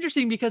 so it's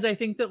interesting because I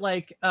think that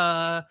like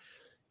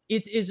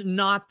it is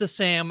not the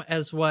same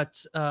as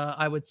what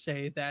I would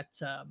say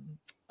that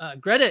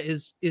Greta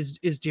is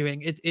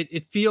doing.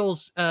 It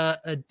feels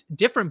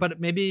different, but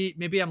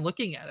maybe I'm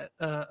looking at it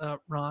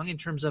wrong in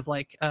terms of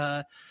like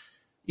I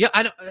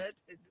don't.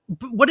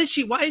 What is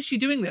she? Why is she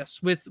doing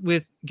this with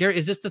Gary?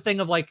 Is this the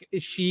thing of like,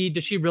 does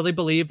she really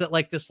believe that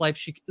like this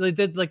life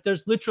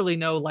there's literally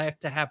no life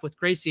to have with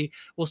Gracie?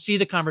 We'll see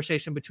the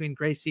conversation between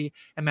Gracie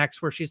and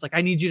Max where she's like,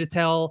 I need you to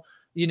tell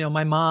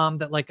my mom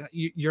that like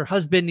your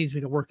husband needs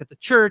me to work at the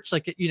church.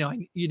 Like,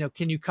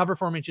 can you cover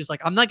for me? And she's like,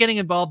 I'm not getting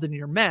involved in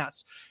your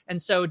mess.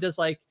 And so does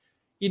like,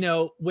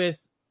 with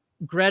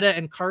Greta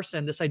and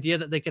Carson, this idea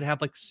that they could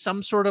have like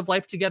some sort of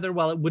life together,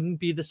 while it wouldn't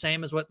be the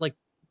same as what like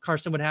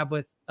Carson would have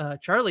with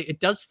Charlie, it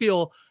does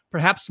feel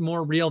perhaps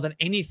more real than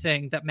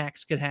anything that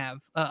Max could have,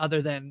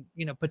 other than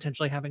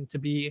potentially having to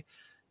be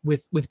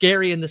with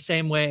Gary in the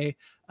same way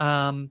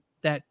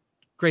that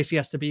Gracie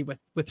has to be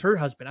with her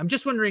husband. I'm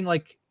just wondering,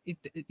 like,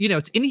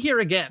 it's in here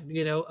again,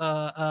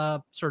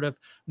 sort of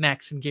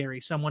Max and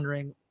Gary. So I'm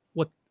wondering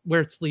where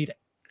it's leading.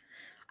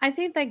 I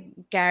think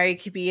that Gary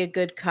could be a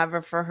good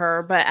cover for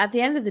her, but at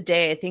the end of the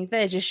day, I think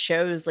that it just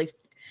shows like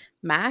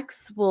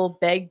Max will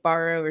beg,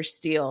 borrow, or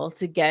steal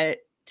to get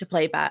to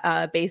play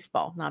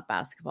baseball, not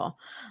basketball.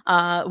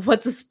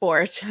 What's a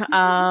sport?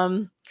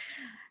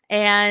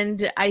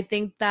 And I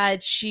think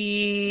that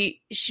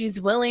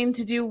she's willing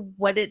to do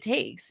what it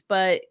takes.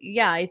 But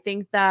yeah, I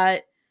think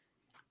that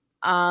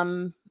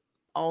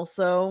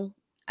also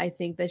I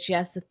think that she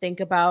has to think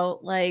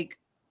about like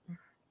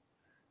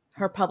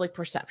her public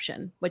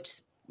perception, which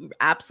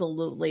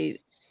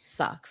absolutely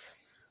sucks.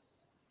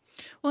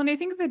 Well, and I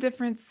think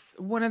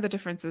one of the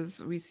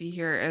differences we see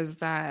here is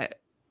that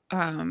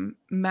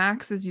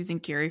Max is using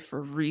Gary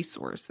for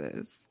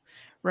resources,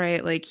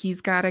 right? Like he's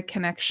got a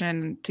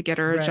connection to get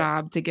her a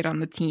job, to get on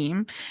the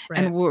team. Right.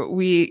 And what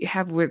we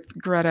have with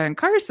Greta and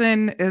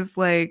Carson is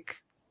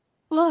like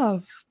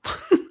love.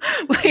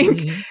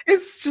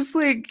 It's just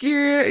like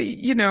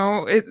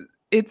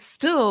it's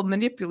still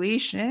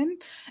manipulation.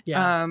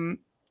 Yeah.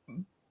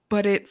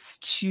 But it's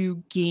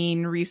to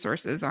gain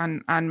resources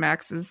on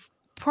Max's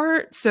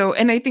part. So,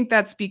 and I think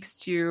that speaks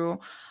to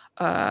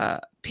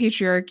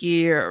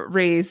patriarchy,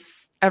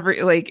 race,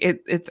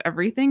 it's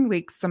everything.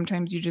 Like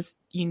sometimes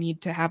you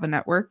need to have a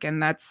network,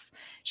 and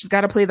she's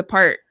got to play the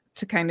part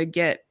to kind of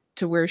get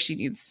to where she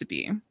needs to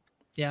be.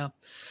 Yeah.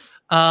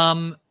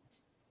 And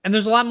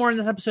there's a lot more in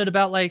this episode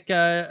about like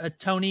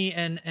Tony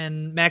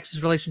and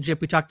Max's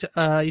relationship. We talked,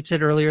 you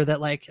said earlier that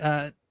like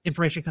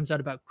information comes out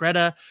about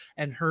Greta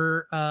and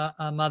her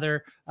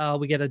mother.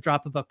 We get a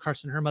drop about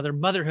Carson and her mother.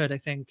 Motherhood, I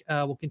think,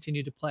 will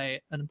continue to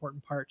play an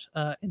important part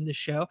in this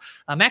show.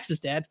 Max's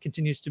dad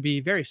continues to be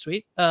very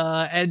sweet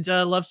and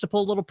loves to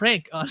pull a little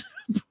prank on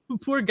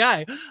poor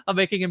guy,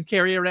 making him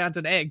carry around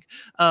an egg.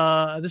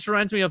 This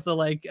reminds me of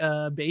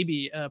the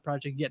baby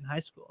project you get in high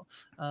school.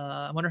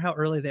 I wonder how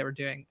early they were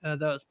doing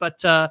those.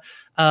 But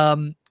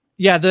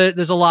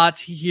there's a lot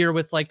here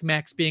with like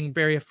Max being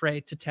very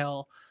afraid to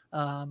tell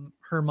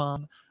her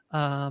mom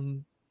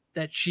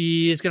that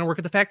she is going to work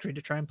at the factory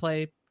to try and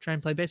play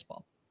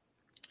baseball.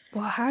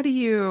 Well, how do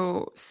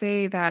you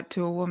say that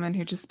to a woman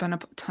who just spent a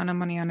ton of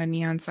money on a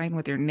neon sign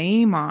with your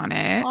name on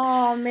it?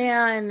 Oh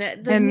man,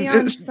 the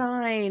neon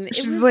sign.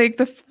 She's like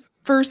the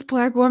first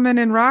Black woman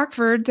in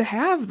Rockford to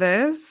have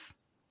this.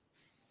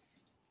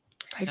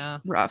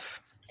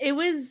 Rough. It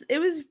was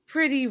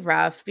pretty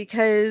rough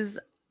because,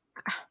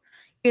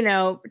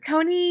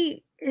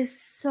 Tony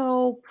is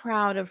so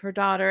proud of her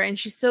daughter and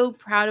she's so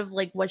proud of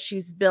like what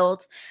she's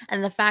built,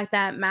 and the fact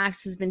that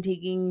Max has been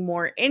taking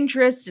more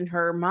interest in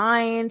her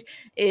mind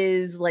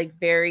is like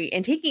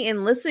taking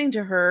and listening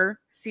to her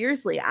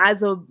seriously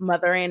as a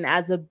mother and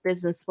as a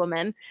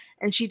businesswoman.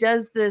 And she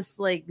does this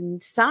like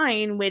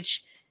sign,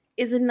 which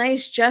is a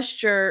nice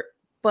gesture,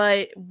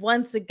 but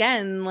once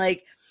again,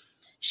 like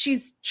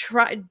she's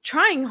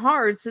trying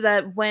hard so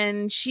that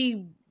when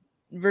she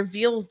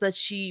reveals that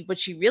what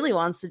she really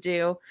wants to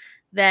do,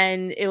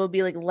 then it will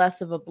be like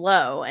less of a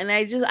blow. And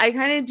I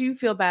kind of do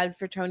feel bad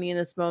for Tony in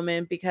this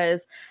moment,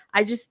 because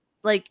I just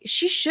like,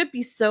 she should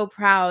be so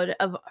proud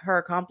of her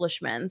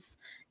accomplishments.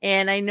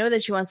 And I know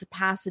that she wants to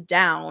pass it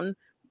down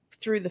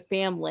through the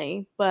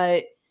family,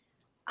 but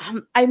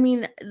I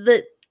mean,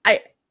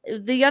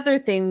 the other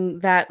thing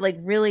that like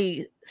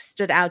really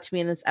stood out to me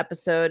in this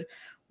episode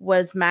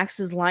was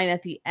Max's line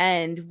at the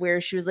end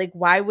where she was like,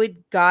 why would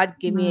God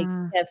give me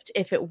a gift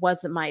if it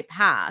wasn't my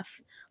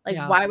path? Like,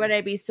 why would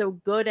I be so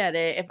good at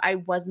it if I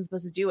wasn't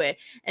supposed to do it?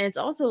 And it's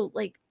also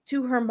like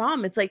to her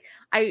mom, it's like,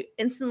 I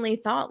instantly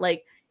thought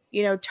like,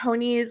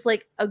 Tony is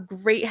like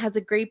has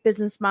a great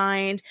business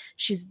mind.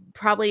 She's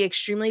probably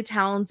extremely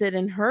talented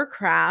in her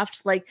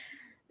craft. Like,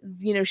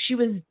 she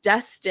was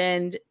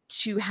destined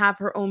to have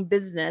her own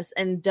business,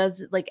 and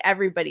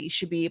everybody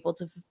should be able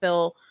to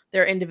fulfill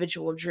their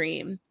individual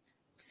dream.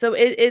 So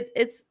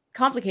it's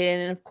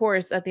complicated. And of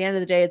course, at the end of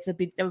the day, it's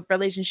a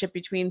relationship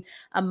between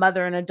a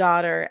mother and a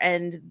daughter.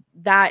 And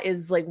that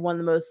is like one of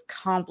the most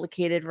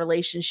complicated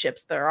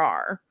relationships there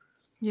are.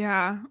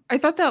 Yeah. I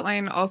thought that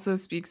line also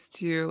speaks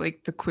to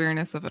like the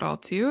queerness of it all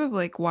too, of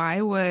like,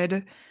 why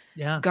would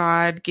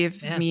God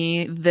give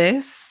me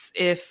this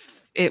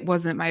if it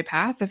wasn't my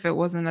path, if it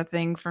wasn't a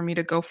thing for me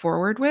to go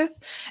forward with?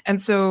 And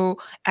so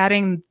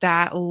adding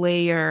that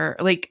layer,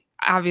 like,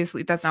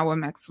 obviously that's not what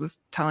Max was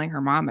telling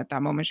her mom at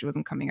that moment. She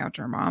wasn't coming out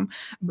to her mom,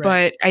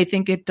 but I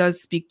think it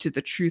does speak to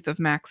the truth of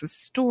Max's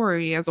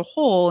story as a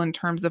whole in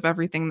terms of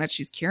everything that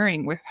she's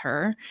carrying with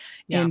her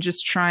and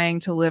just trying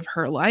to live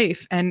her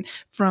life. And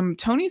from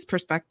Tony's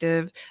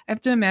perspective, I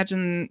have to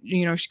imagine,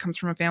 she comes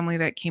from a family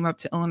that came up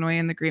to Illinois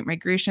in the Great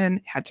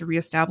Migration, had to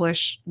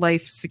reestablish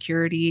life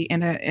security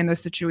in a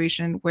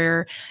situation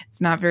where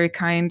it's not very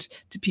kind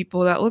to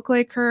people that look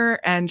like her.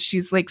 And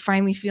she's like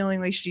finally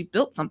feeling like she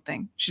built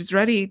something. She's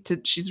ready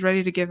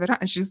to give it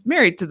up, and she's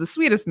married to the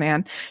sweetest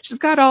man. She's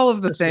got all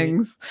of the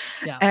things.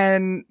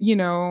 And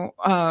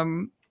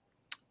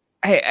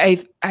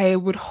I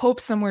would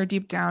hope somewhere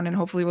deep down, and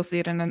hopefully we'll see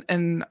it in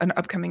an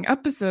upcoming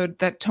episode,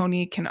 that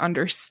Tony can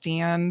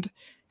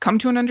come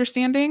to an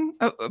understanding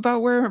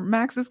about where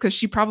Max is, because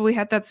she probably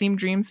had that same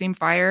dream, same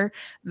fire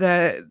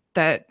that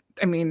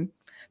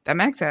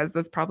Max has.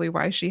 That's probably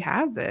why she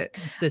has it.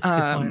 That's a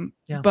good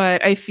point.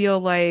 But I feel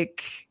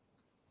like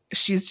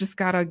she's just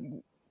got to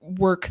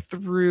work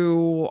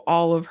through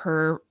all of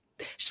her.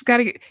 She's got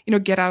to,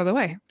 get out of the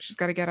way. She's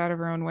got to get out of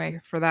her own way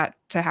for that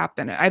to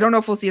happen. I don't know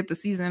if we'll see it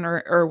this season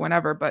or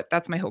whenever, but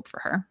that's my hope for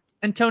her.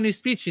 And Tony's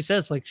speech, she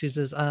says, I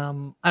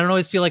don't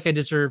always feel like I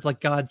deserve like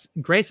God's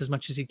grace as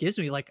much as he gives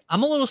me. Like,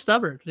 I'm a little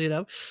stubborn,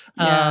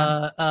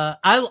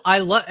 I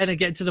love, and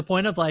again, to the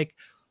point of like,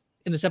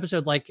 in this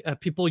episode, like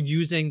people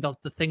using the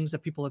things that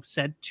people have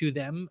said to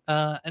them.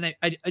 And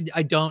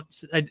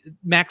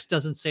Max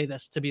doesn't say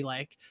this to be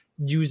like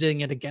using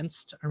it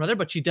against her mother,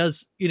 but she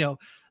does,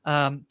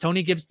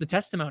 Tony gives the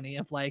testimony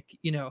of like,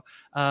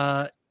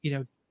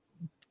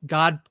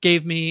 God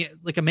gave me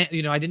like a man,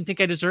 I didn't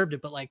think I deserved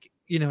it, but like,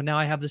 now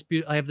I have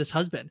this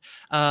husband.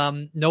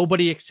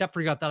 Nobody except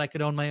for God thought I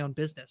could own my own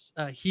business.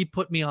 He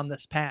put me on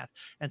this path.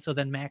 And so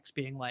then Max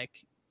being like,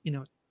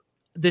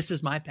 this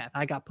is my path.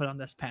 I got put on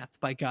this path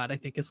by God. I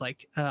think is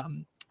like,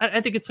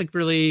 I think it's like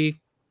really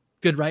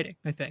good writing.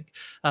 I think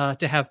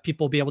to have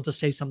people be able to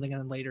say something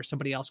and then later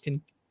somebody else can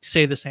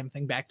say the same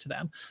thing back to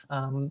them.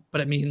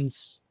 But it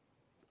means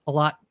a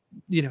lot.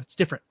 It's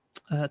different.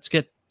 It's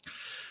good.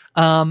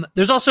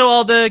 There's also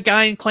all the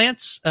Guy and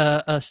Clance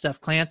stuff.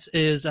 Clance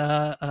is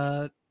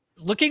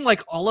looking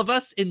like all of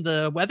us in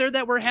the weather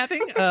that we're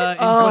having in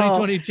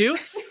 2022.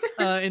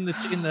 in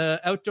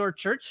the outdoor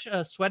church,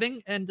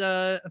 sweating, and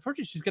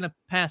unfortunately she's gonna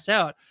pass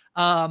out.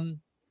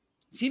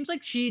 Seems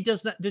like she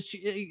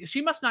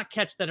she must not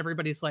catch that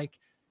everybody's like,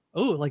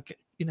 oh, like,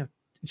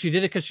 she did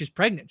it because she's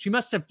pregnant. She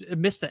must have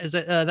missed that.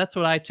 That's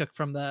what I took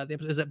from the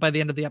episode. Is that by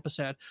the end of the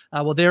episode,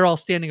 well, they're all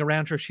standing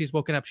around her. She's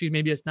woken up. She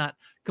maybe has not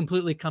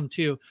completely come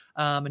to,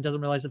 and doesn't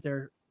realize that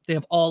they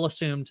have all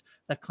assumed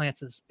that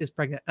Clance is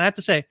pregnant. And I have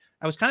to say,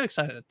 I was kind of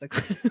excited. Like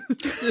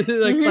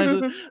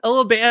Clance, a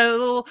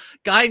little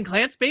guy in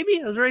Clance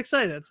baby. I was very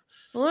excited.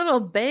 A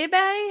little baby?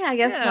 I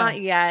guess not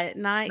yet.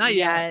 Not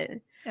yet.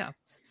 Yeah.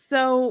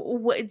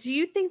 So, do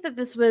you think that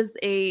this was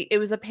a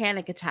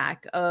panic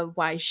attack of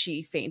why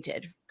she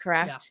fainted?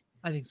 Correct.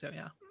 Yeah, I think so.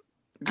 Yeah.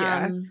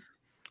 Yeah.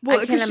 Well,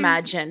 I can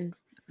imagine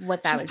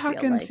what that would feel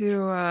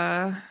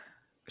like.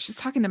 She's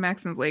talking to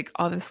Max and like,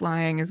 all this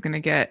lying is gonna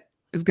get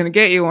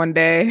you one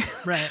day.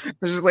 Right.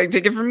 It's just like,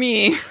 take it from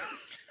me.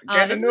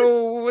 Gotta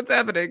know what's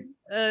happening.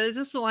 Is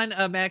this the line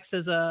Max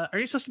says, are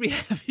you supposed to be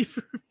happy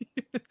for me?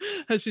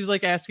 She's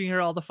like asking her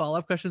all the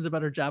follow-up questions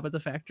about her job at the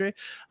factory.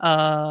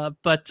 Yeah,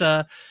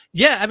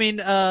 I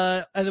mean,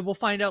 and then we'll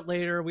find out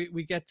later.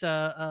 We get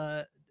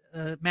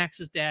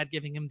Max's dad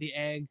giving him the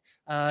egg.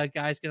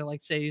 Guy's gonna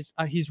like say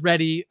he's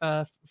ready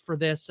for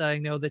this. I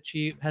know that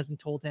she hasn't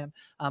told him,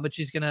 but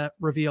she's gonna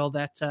reveal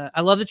that.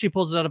 I love that she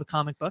pulls it out of a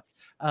comic book.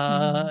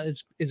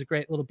 Is a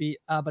great little beat,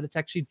 but it's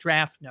actually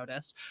draft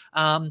notice,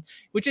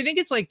 which I think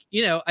it's like,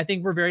 I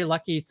think we're very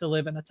lucky to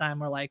live in a time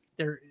where like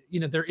there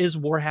is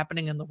war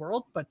happening in the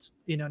world, but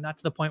not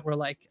to the point where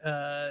like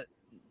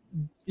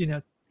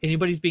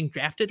anybody's being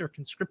drafted or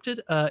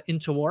conscripted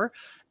into war.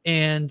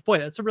 And boy,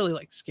 that's a really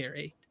like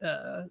scary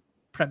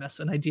premise,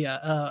 an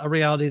idea, a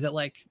reality that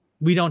like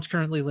we don't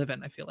currently live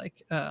in. I feel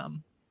like,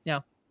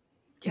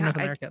 in North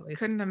America, at least.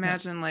 Couldn't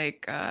imagine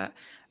like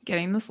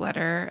getting this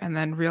letter and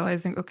then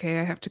realizing, okay,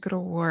 I have to go to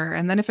war,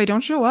 and then if I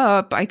don't show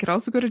up, I could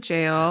also go to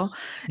jail.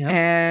 Yep.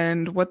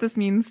 And what this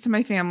means to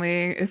my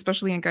family,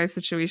 especially in Guy's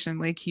situation,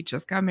 like he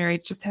just got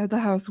married, just had the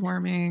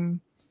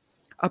housewarming,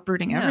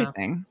 uprooting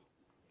everything.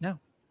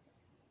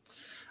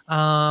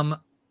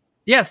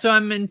 Yeah, so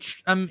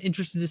I'm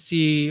interested to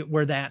see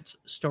where that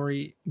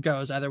story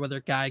goes, either whether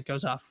Guy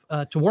goes off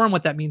to war and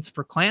what that means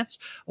for Clance,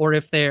 or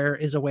if there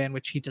is a way in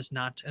which he does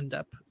not end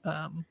up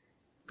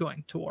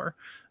going to war.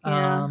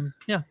 Do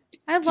you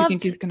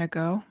think he's gonna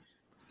go?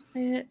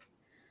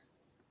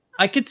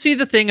 I could see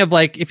the thing of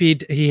like if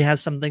he has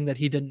something that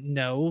he didn't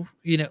know,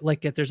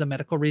 like if there's a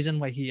medical reason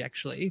why he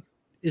actually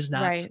is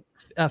not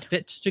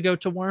fit to go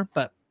to war,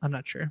 but I'm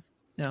not sure.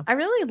 Yeah. I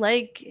really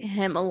like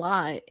him a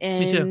lot,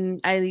 and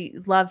I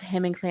love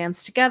him and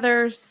Clance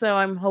together. So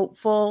I'm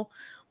hopeful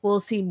we'll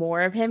see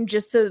more of him,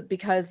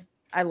 because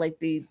I like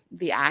the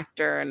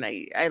actor and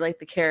I like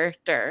the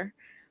character.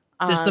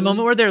 There's the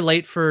moment where they're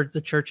late for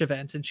the church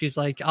event, and she's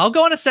like, "I'll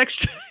go on a sex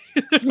trip."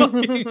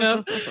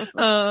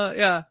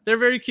 Yeah, they're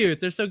very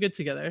cute. They're so good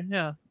together.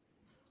 Yeah.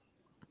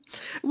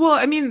 Well,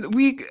 I mean,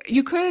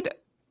 you could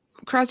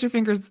cross your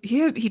fingers.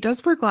 He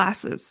does wear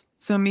glasses,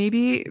 so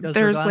maybe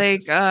there's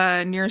like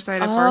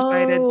nearsighted,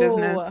 farsighted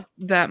business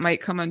that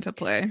might come into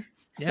play.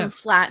 Some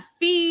flat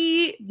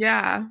feet.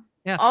 Yeah.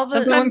 All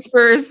the going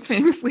Spurs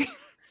famously.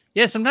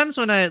 Yeah, sometimes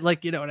when I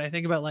like, when I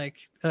think about like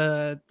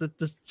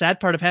the sad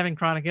part of having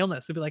chronic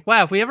illness, it'd be like,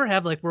 wow, if we ever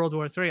have like World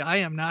War III, I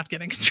am not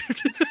getting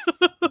conscripted.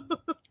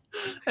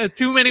 I have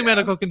too many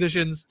medical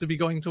conditions to be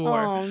going to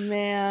war. Oh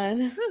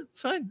man,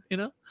 it's fine,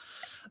 Looking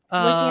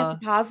at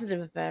the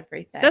positive of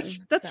everything.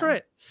 That's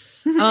right.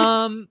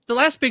 The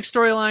last big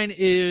storyline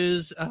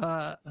is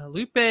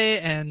Lupe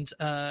and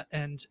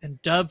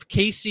Dove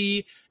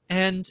Casey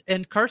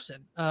and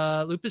Carson.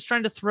 Lupe is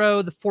trying to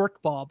throw the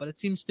fork ball, but it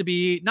seems to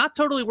be not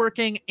totally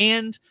working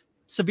and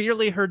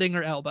severely hurting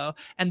her elbow.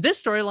 And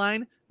this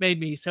storyline made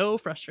me so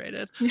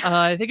frustrated.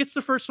 I think it's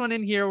the first one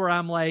in here where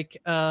I'm like,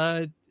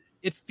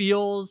 it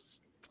feels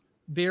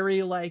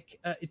very like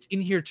it's in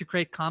here to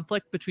create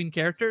conflict between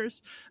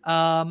characters.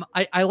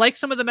 I like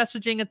some of the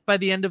messaging by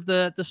the end of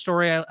the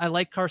story. I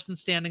like Carson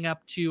standing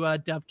up to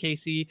Dove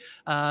Casey,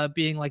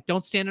 being like,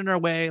 don't stand in our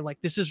way.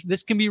 Like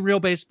this can be real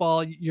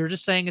baseball. You're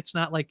just saying it's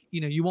not like,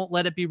 you won't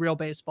let it be real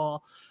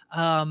baseball.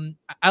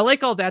 I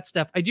like all that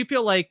stuff. I do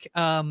feel like,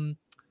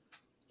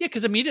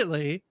 because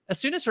immediately, as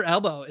soon as her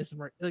elbow is,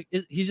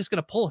 he's just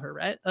gonna pull her,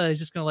 right? He's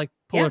just gonna like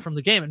pull her from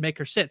the game and make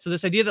her sit. So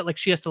this idea that like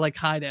she has to like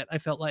hide it, I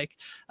felt like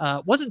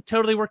wasn't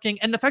totally working.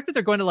 And the fact that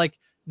they're going to like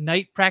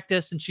night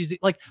practice and she's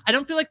like, I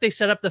don't feel like they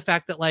set up the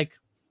fact that like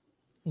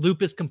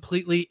Lupe is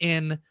completely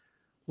in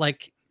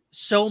like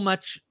so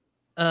much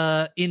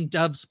in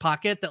Dove's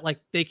pocket that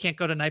like they can't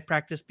go to night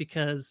practice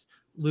because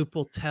Lupe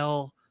will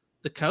tell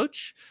the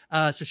coach.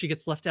 So she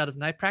gets left out of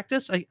night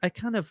practice. I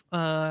kind of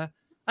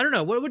I don't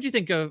know. What would you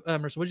think of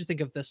Marissa? What did you think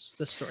of this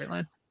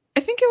storyline? I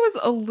think it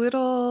was a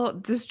little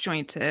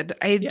disjointed.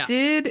 I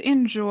did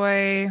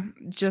enjoy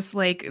just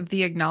like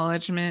the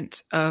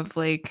acknowledgement of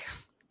like,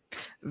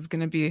 it's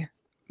going to be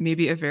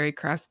maybe a very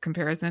crass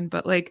comparison,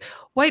 but like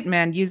white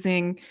men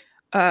using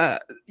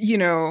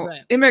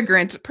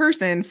immigrant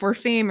person for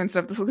fame and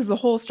stuff. Because the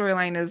whole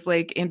storyline is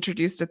like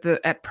introduced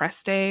at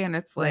press day, and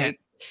it's like,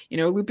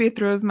 Lupe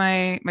throws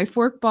my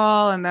fork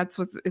ball, and that's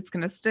what it's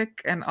gonna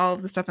stick, and all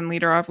of the stuff. And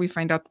later off, we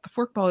find out that the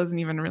fork ball isn't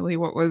even really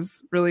what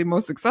was really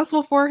most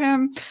successful for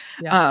him.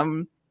 Yeah.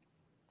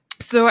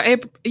 So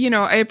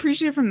I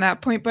appreciate from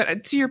that point,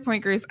 but to your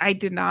point, Grace, I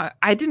didn't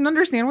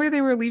understand why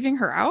they were leaving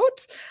her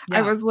out. Yeah.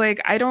 I was like,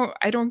 I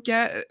don't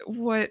get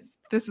what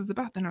this is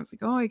about. Then I was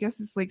like, oh, I guess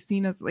it's like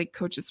seen as like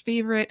Coach's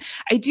favorite.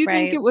 I do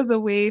think it was a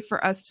way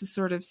for us to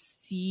sort of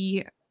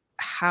see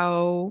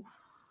how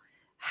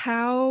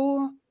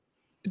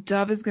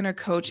Dove is going to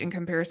coach in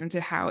comparison to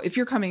how, if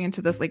you're coming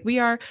into this like we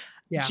are,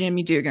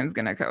 Jimmy Dugan's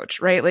going to coach,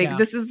 right? Like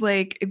this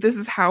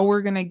is how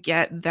we're going to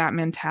get that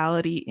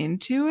mentality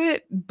into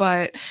it.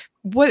 But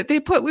what they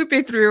put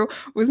Lupe through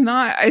was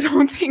not, I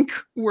don't think,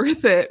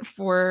 worth it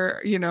for,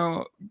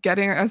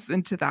 getting us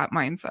into that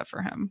mindset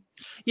for him.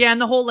 Yeah. And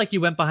the whole, like, you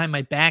went behind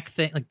my back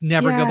thing, like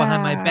never go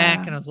behind my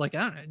back. And I was like,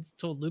 I just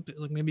told Lupe,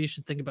 like, maybe you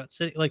should think about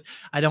sitting. Like,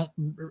 I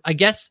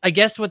guess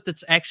what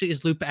that's actually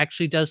is Lupe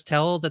actually does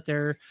tell that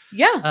they're she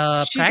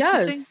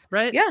practicing, does.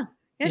 right? Yeah,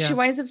 she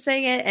winds up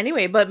saying it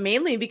anyway, but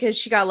mainly because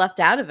she got left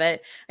out of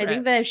it. I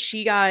think that if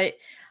she got,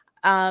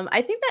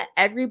 I think that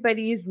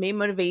everybody's main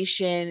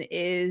motivation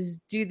is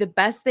do the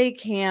best they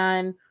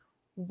can,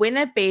 win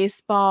at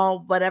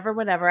baseball,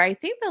 whatever. I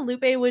think that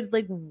Lupe would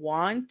like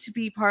want to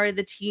be part of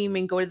the team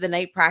and go to the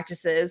night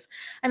practices.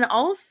 And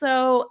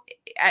also,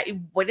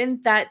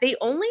 they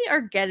only are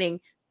getting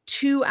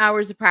 2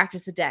 hours of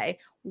practice a day,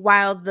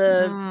 while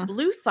the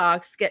Blue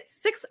Sox get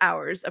 6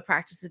 hours of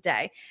practice a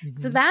day. Mm-hmm.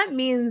 So that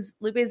means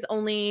Lupe's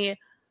only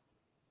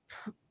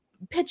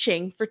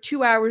pitching for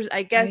 2 hours.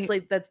 I guess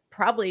like that's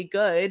probably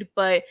good,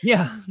 but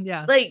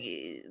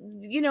like,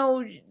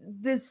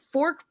 this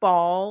fork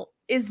ball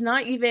is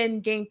not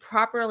even getting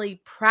properly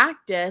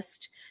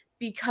practiced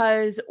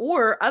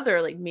or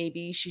other, like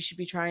maybe she should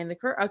be trying a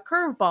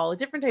curveball,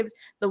 different types.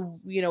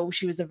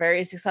 She was a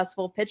very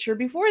successful pitcher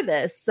before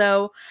this.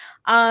 So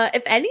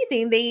if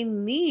anything, they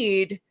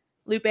need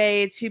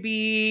Lupe to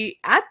be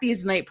at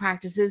these night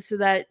practices so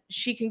that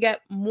she can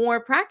get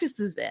more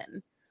practices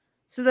in,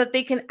 so that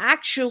they can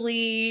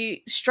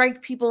actually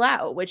strike people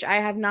out, which I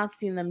have not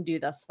seen them do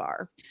thus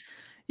far.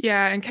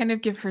 Yeah, and kind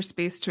of give her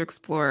space to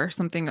explore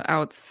something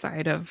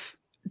outside of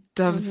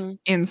Dove's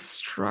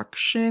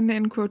instruction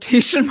in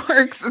quotation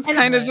marks. It's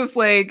kind of just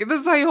like, this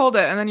is how you hold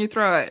it, and then you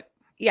throw it.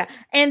 Yeah.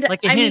 And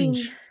like a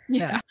hinge.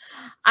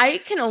 I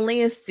can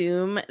only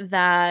assume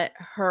that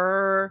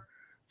her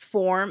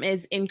form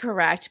is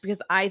incorrect, because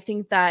I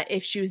think that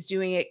if she was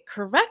doing it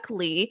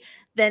correctly,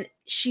 then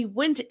she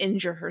wouldn't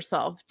injure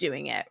herself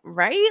doing it,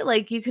 right?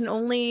 Like, you can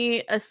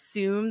only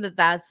assume that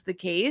that's the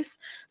case.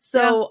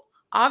 So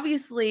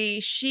obviously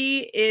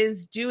she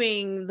is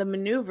doing the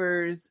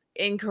maneuvers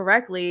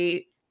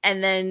incorrectly,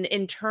 and then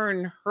in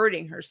turn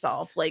hurting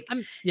herself. Like, I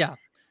mean,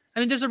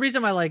 there's a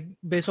reason why, like,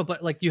 baseball,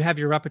 but like, you have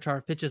your repertoire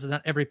of pitches, and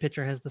not every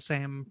pitcher has the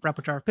same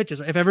repertoire of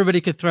pitches. If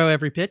everybody could throw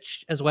every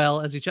pitch as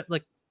well as each other,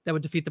 like, that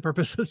would defeat the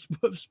purpose of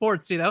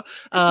sports,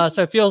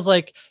 So it feels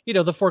like,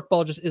 the fork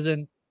ball just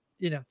isn't,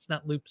 it's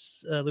not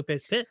Lupe's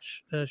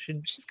pitch.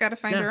 She's got to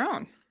find her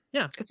own.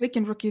 Yeah. It's like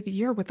in Rookie of the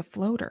Year with a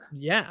floater.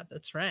 Yeah,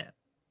 that's right.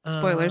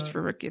 Spoilers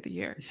for Rookie of the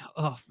Year.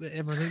 Oh,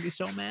 everyone's gonna be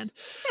so mad.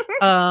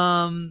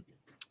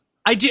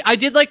 I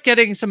did like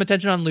getting some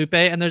attention on Lupe,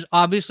 and there's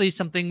obviously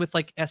something with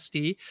like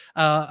Esty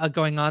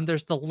going on.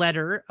 There's the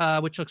letter,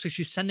 which looks like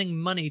she's sending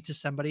money to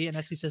somebody, and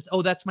Esty says,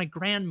 "Oh, that's my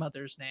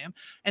grandmother's name."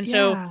 And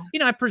so,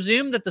 I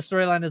presume that the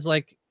storyline is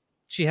like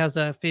she has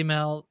a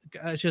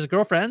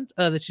girlfriend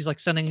that she's like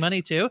sending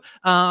money to.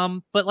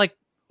 But like,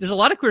 there's a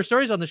lot of queer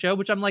stories on the show,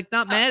 which I'm like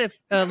not mad if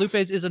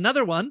Lupe's is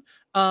another one.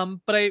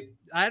 But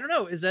I don't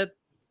know. Is that?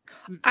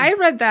 I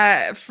read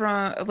that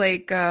from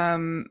like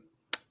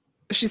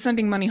she's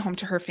sending money home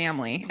to her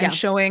family and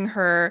showing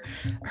her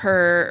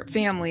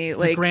family, it's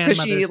like,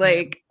 because she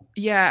like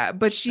name.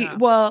 But she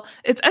well,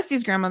 it's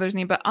Esty's grandmother's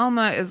name, but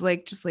Alma is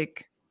like just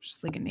like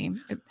a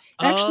name. It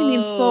actually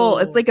means soul.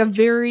 It's like a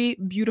very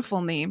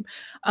beautiful name.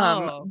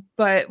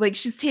 But like,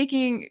 she's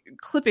taking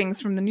clippings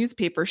from the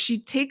newspaper. She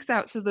takes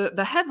out, so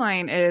the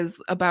headline is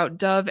about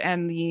Dove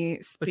and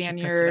the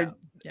Spaniard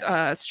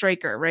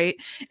striker, right?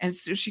 And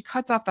so she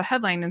cuts off the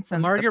headline and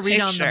sends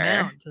Margarita on the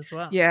Mound as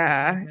well.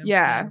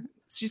 Yeah.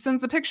 She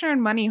sends the picture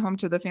and money home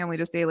to the family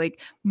to say,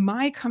 like,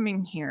 my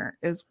coming here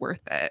is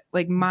worth it.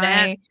 Like,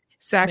 my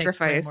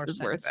sacrifice is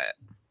worth it.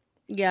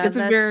 Yeah, it's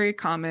a very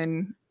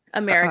common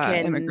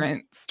American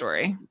immigrant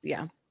story.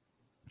 Yeah,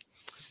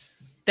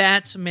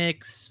 that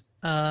makes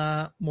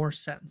more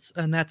sense,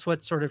 and that's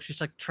what sort of she's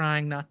like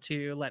trying not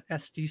to let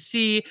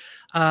SDC.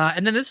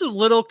 And then this is a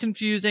little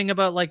confusing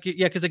about like,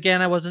 because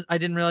again, I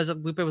didn't realize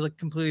that Lupe was like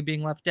completely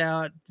being left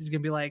out. He's gonna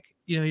be like,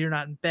 you're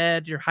not in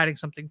bed, you're hiding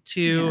something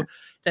too. Yeah.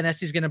 Then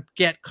Esty's gonna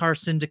get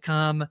Carson to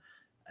come.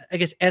 I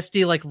guess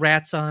Esty like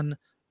rats on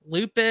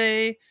Lupe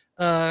that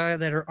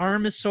her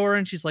arm is sore,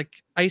 and she's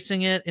like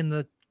icing it in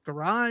the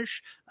garage.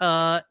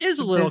 Is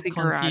a little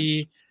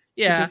clunky.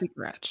 Yeah, busy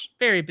garage.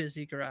 Very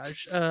busy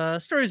garage.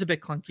 Story's a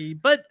bit clunky,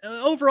 but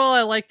overall,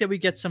 I like that we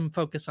get some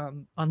focus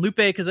on Lupe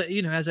because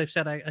as I've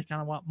said, I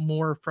kind of want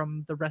more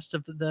from the rest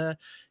of the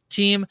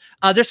team.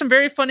 There's some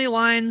very funny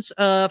lines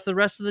for the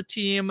rest of the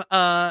team.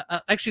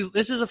 Actually,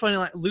 this is a funny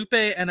line. Lupe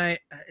and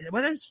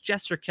whether it's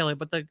Jess or Kelly,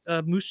 but the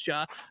Moose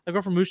Jaw, a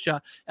girl from Moose Jaw,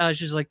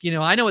 she's like,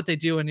 I know what they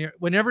do, and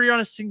whenever you're on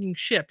a sinking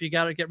ship, you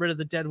got to get rid of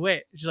the dead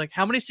weight. She's like,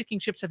 how many sinking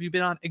ships have you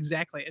been on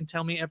exactly? And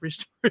tell me every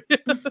story.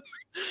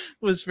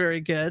 Was very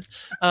good.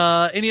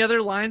 Any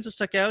other lines that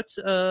stuck out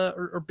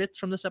or bits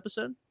from this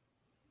episode?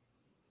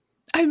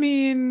 I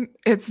mean,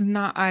 it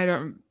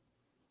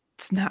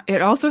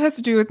also has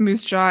to do with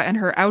Moose Jaw and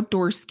her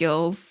outdoor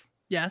skills.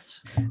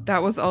 Yes.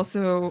 That was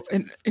also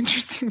an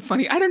interesting,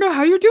 funny. I don't know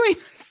how you're doing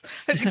this.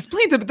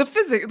 Explain the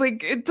physics.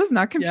 Like, it does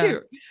not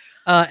compute.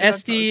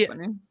 Esty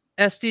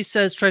tries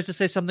to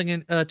say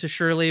something to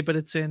Shirley, but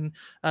it's in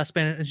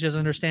Spanish and she doesn't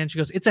understand. She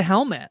goes, "It's a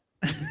helmet."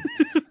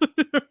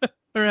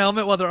 Her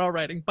helmet while they're all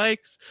riding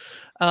bikes.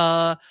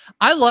 I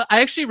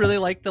actually really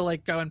like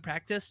the go and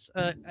practice.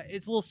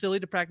 It's a little silly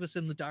to practice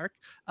in the dark,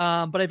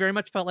 but I very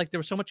much felt like there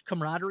was so much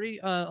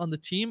camaraderie on the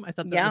team. I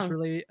thought that was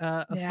really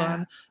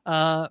fun.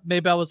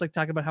 Mabel was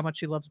talking about how much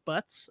she loves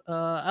butts.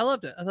 I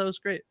loved it. I thought it was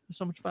great. It was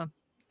so much fun.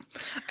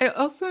 I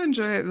also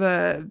enjoy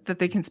that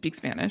they can speak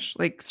Spanish,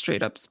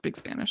 straight up speak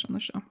Spanish on the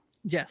show.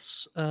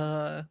 Yes.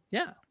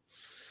 Yeah.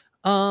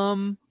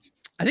 I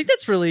think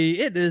that's really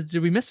it. Did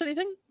we miss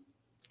anything?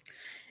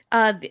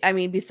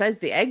 Besides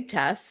the egg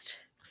test.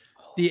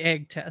 The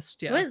egg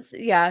test,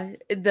 yeah.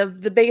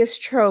 The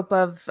biggest trope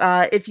of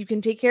if you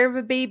can take care of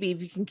a baby,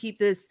 if you can keep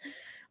this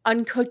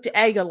uncooked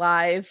egg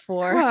alive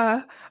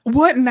for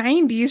what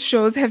 90s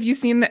shows have you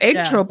seen the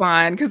egg trope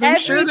on? Because I'm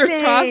sure there's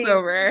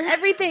crossover.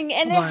 Everything.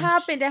 And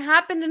it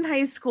happened in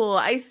high school.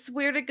 I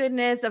swear to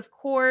goodness, of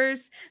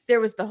course, there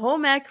was the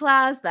home ec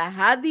class that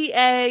had the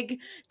egg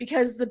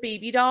because the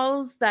baby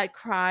dolls that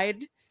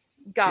cried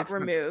got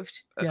removed.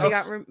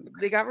 Yes.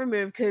 They got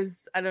removed because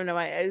I don't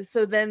know.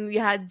 So then you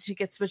had to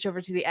get switched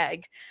over to the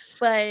egg.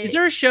 But is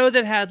there a show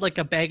that had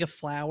a bag of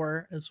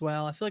flour as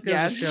well? I feel like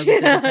there's a show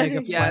that had a bag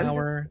of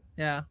flour.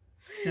 Yeah.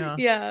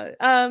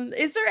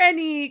 Is there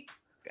any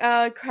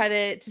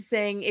credit to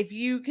saying if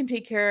you can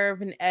take care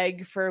of an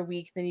egg for a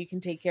week, then you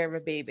can take care of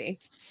a baby?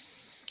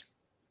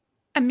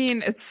 I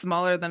mean, it's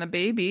smaller than a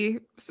baby,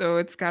 so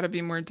it's got to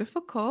be more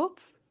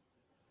difficult.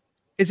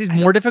 Is it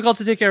more difficult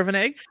to take care of an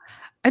egg?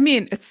 I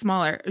mean, it's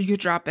smaller. You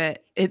drop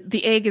it.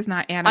 The egg is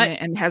not animate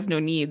and has no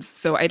needs.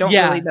 So I don't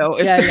really know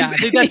if there's I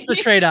think that's the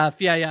trade-off.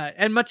 Yeah.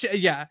 And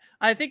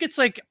I think it's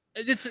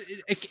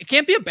it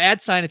can't be a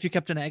bad sign if you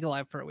kept an egg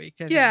alive for a week.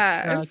 It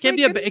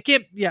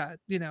can't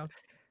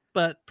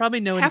but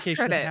probably no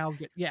indication of how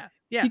good. Yeah.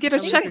 You get a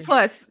check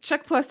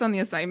plus on the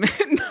assignment.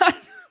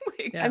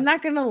 I'm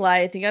not gonna lie.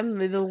 I think I'm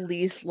the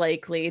least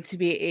likely to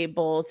be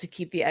able to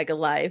keep the egg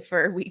alive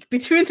for a week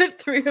between the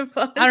three of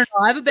us. I don't know.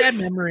 I have a bad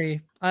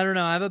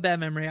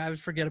memory. I would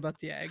forget about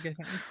the egg.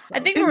 I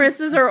think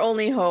Marissa's our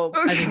only hope.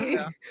 I think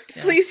so.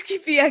 Yeah. Please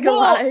keep the egg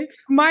alive.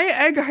 My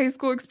egg high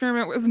school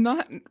experiment was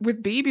not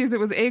with babies. It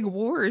was Egg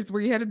Wars,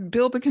 where you had to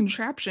build a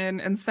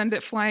contraption and send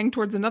it flying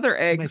towards another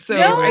egg.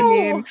 I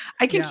mean,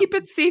 I can keep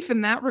it safe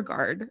in that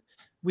regard.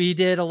 We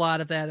did a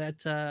lot of that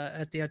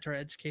at the Outdoor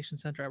Education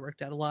Center I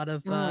worked at. A lot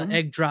of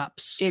egg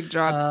drops. Yep.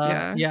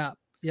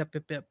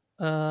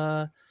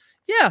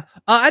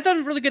 I thought it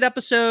was a really good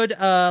episode.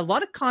 A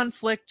lot of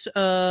conflict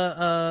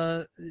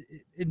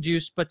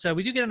induced, but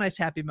we do get a nice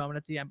happy moment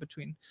at the end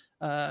between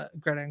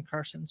Greta and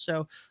Carson.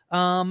 So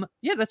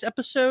that's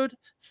episode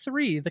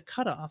 3, The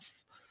Cutoff.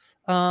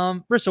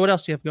 Marissa, what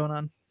else do you have going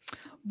on?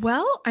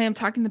 Well, I am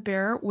Talking the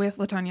Bear with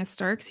LaTanya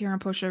Starks here on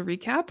Post Show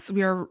Recaps.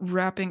 We are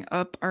wrapping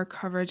up our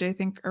coverage, I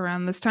think,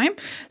 around this time.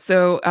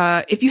 So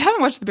if you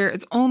haven't watched The Bear,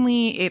 it's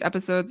only 8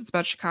 episodes. It's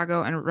about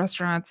Chicago and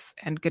restaurants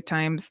and good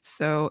times.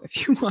 So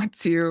if you want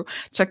to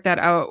check that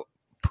out,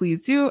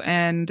 please do.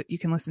 And you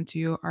can listen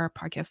to our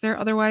podcast there.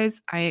 Otherwise,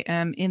 I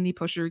am in the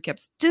Post Show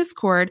Recaps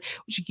Discord,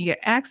 which you can get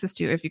access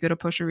to if you go to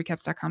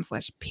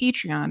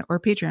postshowrecaps.com/Patreon or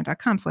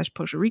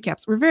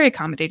patreon.com/postshowrecaps. We're very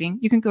accommodating.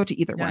 You can go to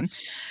either one.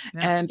 Yes.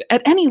 And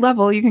at any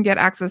level, you can get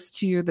access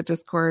to the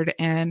Discord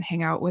and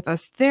hang out with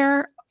us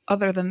there.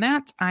 Other than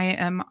that, I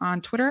am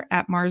on Twitter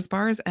at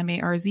MarsBars,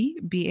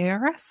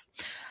 MarzBars.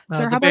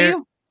 Sarah, how about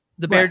you?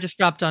 The Bear just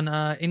dropped on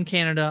in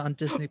Canada on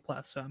Disney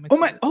Plus. So I'm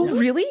excited.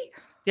 Really?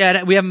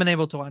 Yeah, we haven't been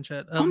able to watch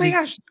it. Oh my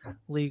gosh.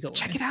 Legally.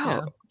 Check it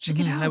out. Check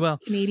it out. I will.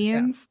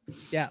 Canadians.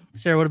 Yeah.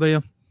 Sarah, what about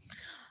you?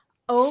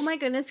 Oh my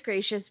goodness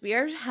gracious. We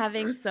are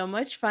having so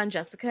much fun,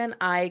 Jessica and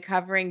I,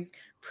 covering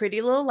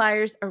Pretty Little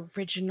Liars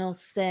Original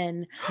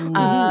Sin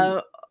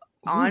on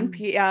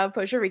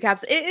Post Show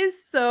Recaps. It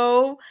is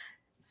so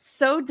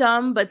So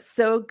dumb, but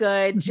so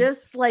good.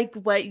 Just like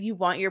what you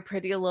want your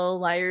Pretty Little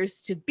Liars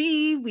to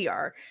be. We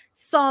are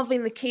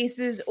solving the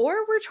cases,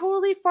 or we're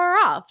totally far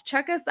off.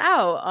 Check us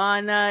out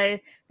on the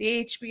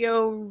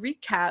HBO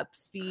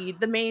recaps feed,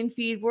 the main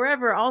feed,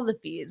 wherever, all the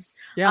feeds.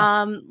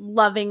 Yeah.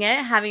 Loving it,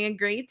 having a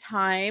great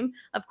time.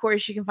 Of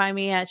course, you can find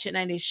me at Shit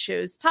 90s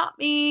Shows Taught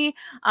Me.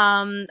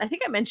 I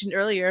think I mentioned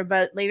earlier,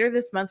 but later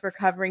this month we're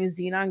covering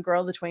Xenon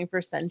Girl: The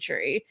 21st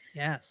Century.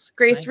 Yes.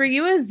 Grace, exciting. were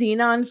you a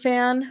Xenon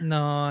fan?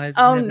 No, I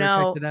Oh never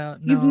no, checked it out.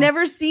 You've No.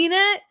 never seen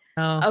it?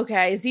 No.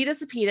 Okay, Zeta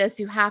Cepetus,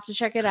 you have to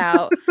check it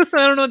out. I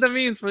don't know what that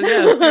means, but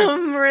yeah.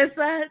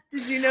 Marissa,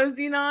 did you know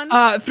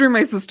Xenon? Through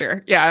my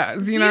sister. Yeah,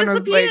 Xenon Zeta was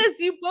Cepetus, like,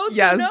 you both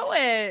yes. know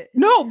it.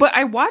 No, but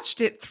I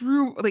watched it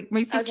through, like,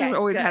 my sister Okay,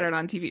 always had good. it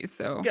on TV,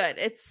 so. Good.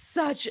 It's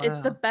Wow.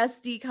 the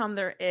best decom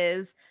there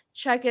is.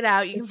 Check it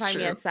out. You can It's find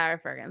me true. at Sarah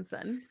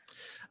Ferguson.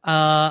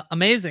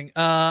 Amazing.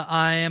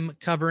 I am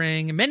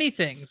covering many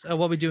things.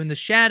 What we do in the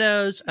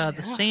shadows,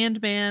 the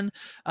Sandman,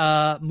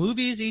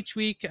 movies each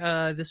week.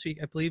 This week,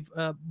 I believe,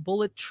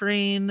 Bullet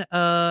Train,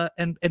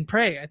 and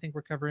Prey. I think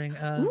we're covering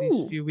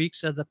these few weeks.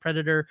 The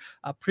Predator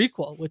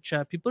prequel, which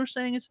people are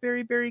saying is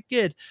very, very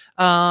good.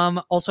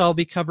 Also, I'll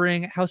be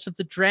covering House of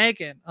the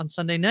Dragon on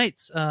Sunday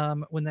nights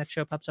when that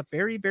show pops up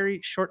very,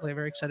 very shortly.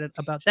 Very excited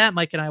about that.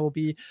 Mike and I will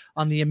be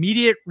on the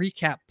immediate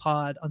recap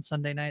pod on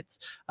Sunday nights.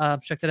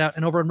 Check that out.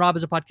 And over on Rob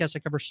is a podcast, I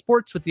cover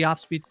sports with the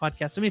Offspeed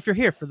podcast. I mean, if you're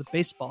here for the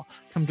baseball,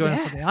 come join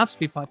us on the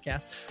Offspeed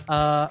podcast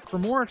for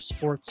more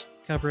sports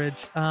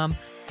coverage.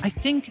 I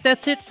think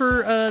that's it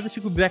for this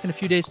week. We'll be back in a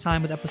few days'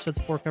 time with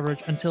episode 4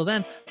 coverage. Until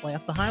then, play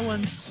off the high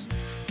ones.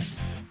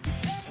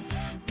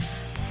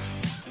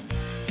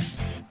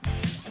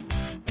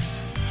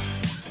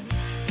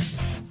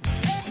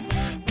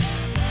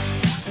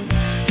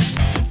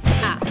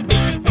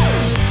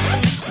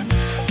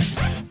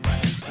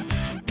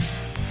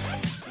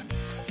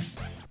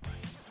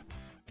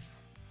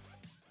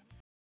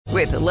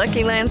 With the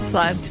Lucky Land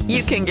Slots,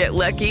 you can get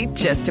lucky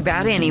just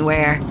about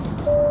anywhere.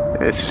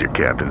 This is your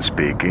captain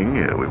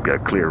speaking. We've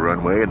got clear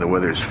runway and the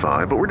weather's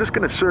fine, but we're just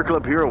going to circle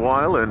up here a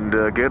while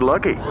and get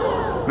lucky.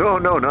 No,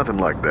 nothing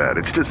like that.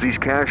 It's just these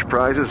cash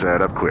prizes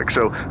add up quick.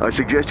 So I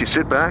suggest you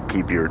sit back,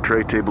 keep your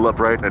tray table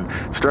upright, and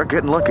start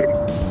getting lucky.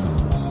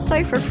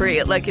 Play for free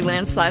at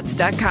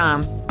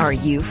LuckyLandSlots.com. Are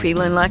you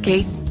feeling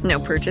lucky? No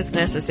purchase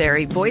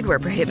necessary. Void where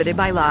prohibited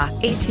by law.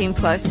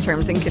 18+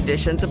 terms and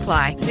conditions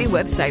apply. See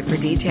website for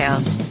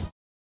details.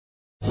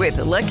 With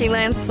the Lucky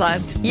Land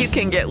Slots, you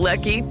can get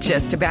lucky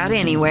just about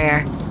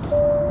anywhere.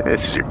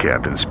 This is your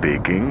captain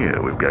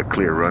speaking. We've got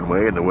clear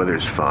runway and the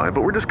weather's fine,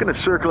 but we're just going to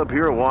circle up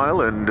here a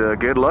while and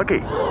get lucky.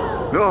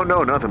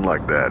 No, nothing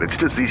like that. It's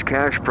just these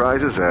cash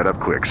prizes add up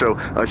quick. So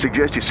I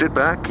suggest you sit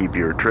back, keep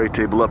your tray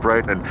table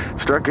upright, and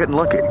start getting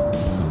lucky.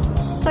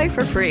 Play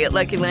for free at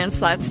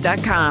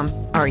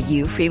LuckyLandSlots.com. Are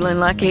you feeling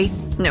lucky?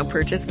 No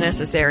purchase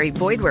necessary.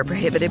 Void where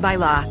prohibited by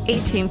law.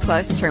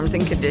 18+ terms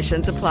and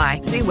conditions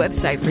apply. See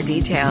website for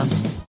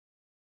details.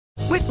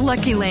 With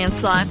Lucky Land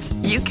Slots,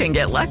 you can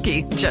get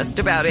lucky just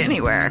about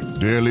anywhere.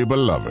 Dearly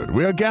beloved,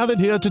 we are gathered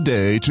here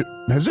today to...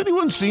 Has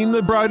anyone seen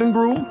the bride and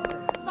groom?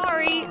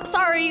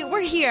 Sorry,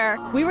 we're here.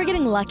 We were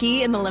getting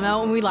lucky in the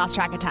limo and we lost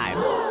track of time.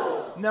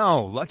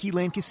 No, Lucky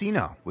Land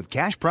Casino, with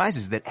cash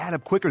prizes that add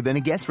up quicker than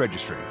a guest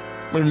registry.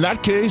 In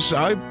that case,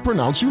 I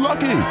pronounce you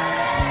lucky.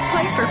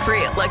 Play for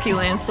free at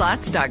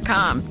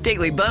LuckyLandSlots.com.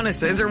 Daily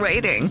bonuses are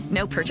waiting.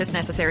 No purchase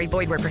necessary.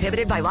 Void where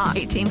prohibited by law.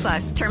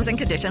 18+. Terms and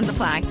conditions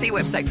apply. See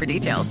website for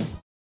details.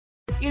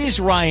 It is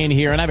Ryan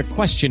here, and I have a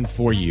question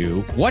for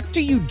you. What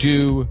do you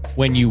do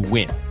when you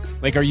win?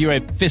 Like, are you a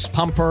fist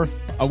pumper,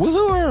 a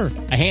woo-hooer,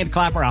 a hand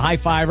clapper, a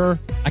high-fiver?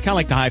 I kind of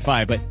like the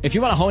high-five, but if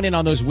you want to hone in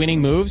on those winning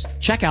moves,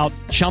 check out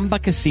Chumba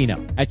Casino.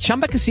 At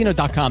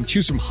ChumbaCasino.com,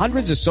 choose from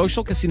hundreds of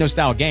social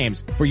casino-style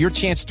games for your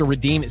chance to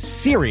redeem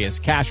serious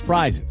cash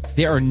prizes.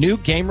 There are new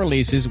game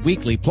releases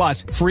weekly,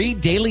 plus free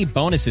daily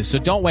bonuses, so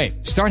don't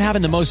wait. Start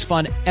having the most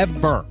fun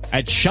ever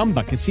at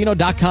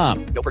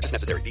ChumbaCasino.com. No purchase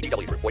necessary.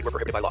 VGW Group. Void where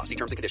prohibited by law. See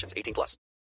terms and conditions. 18+.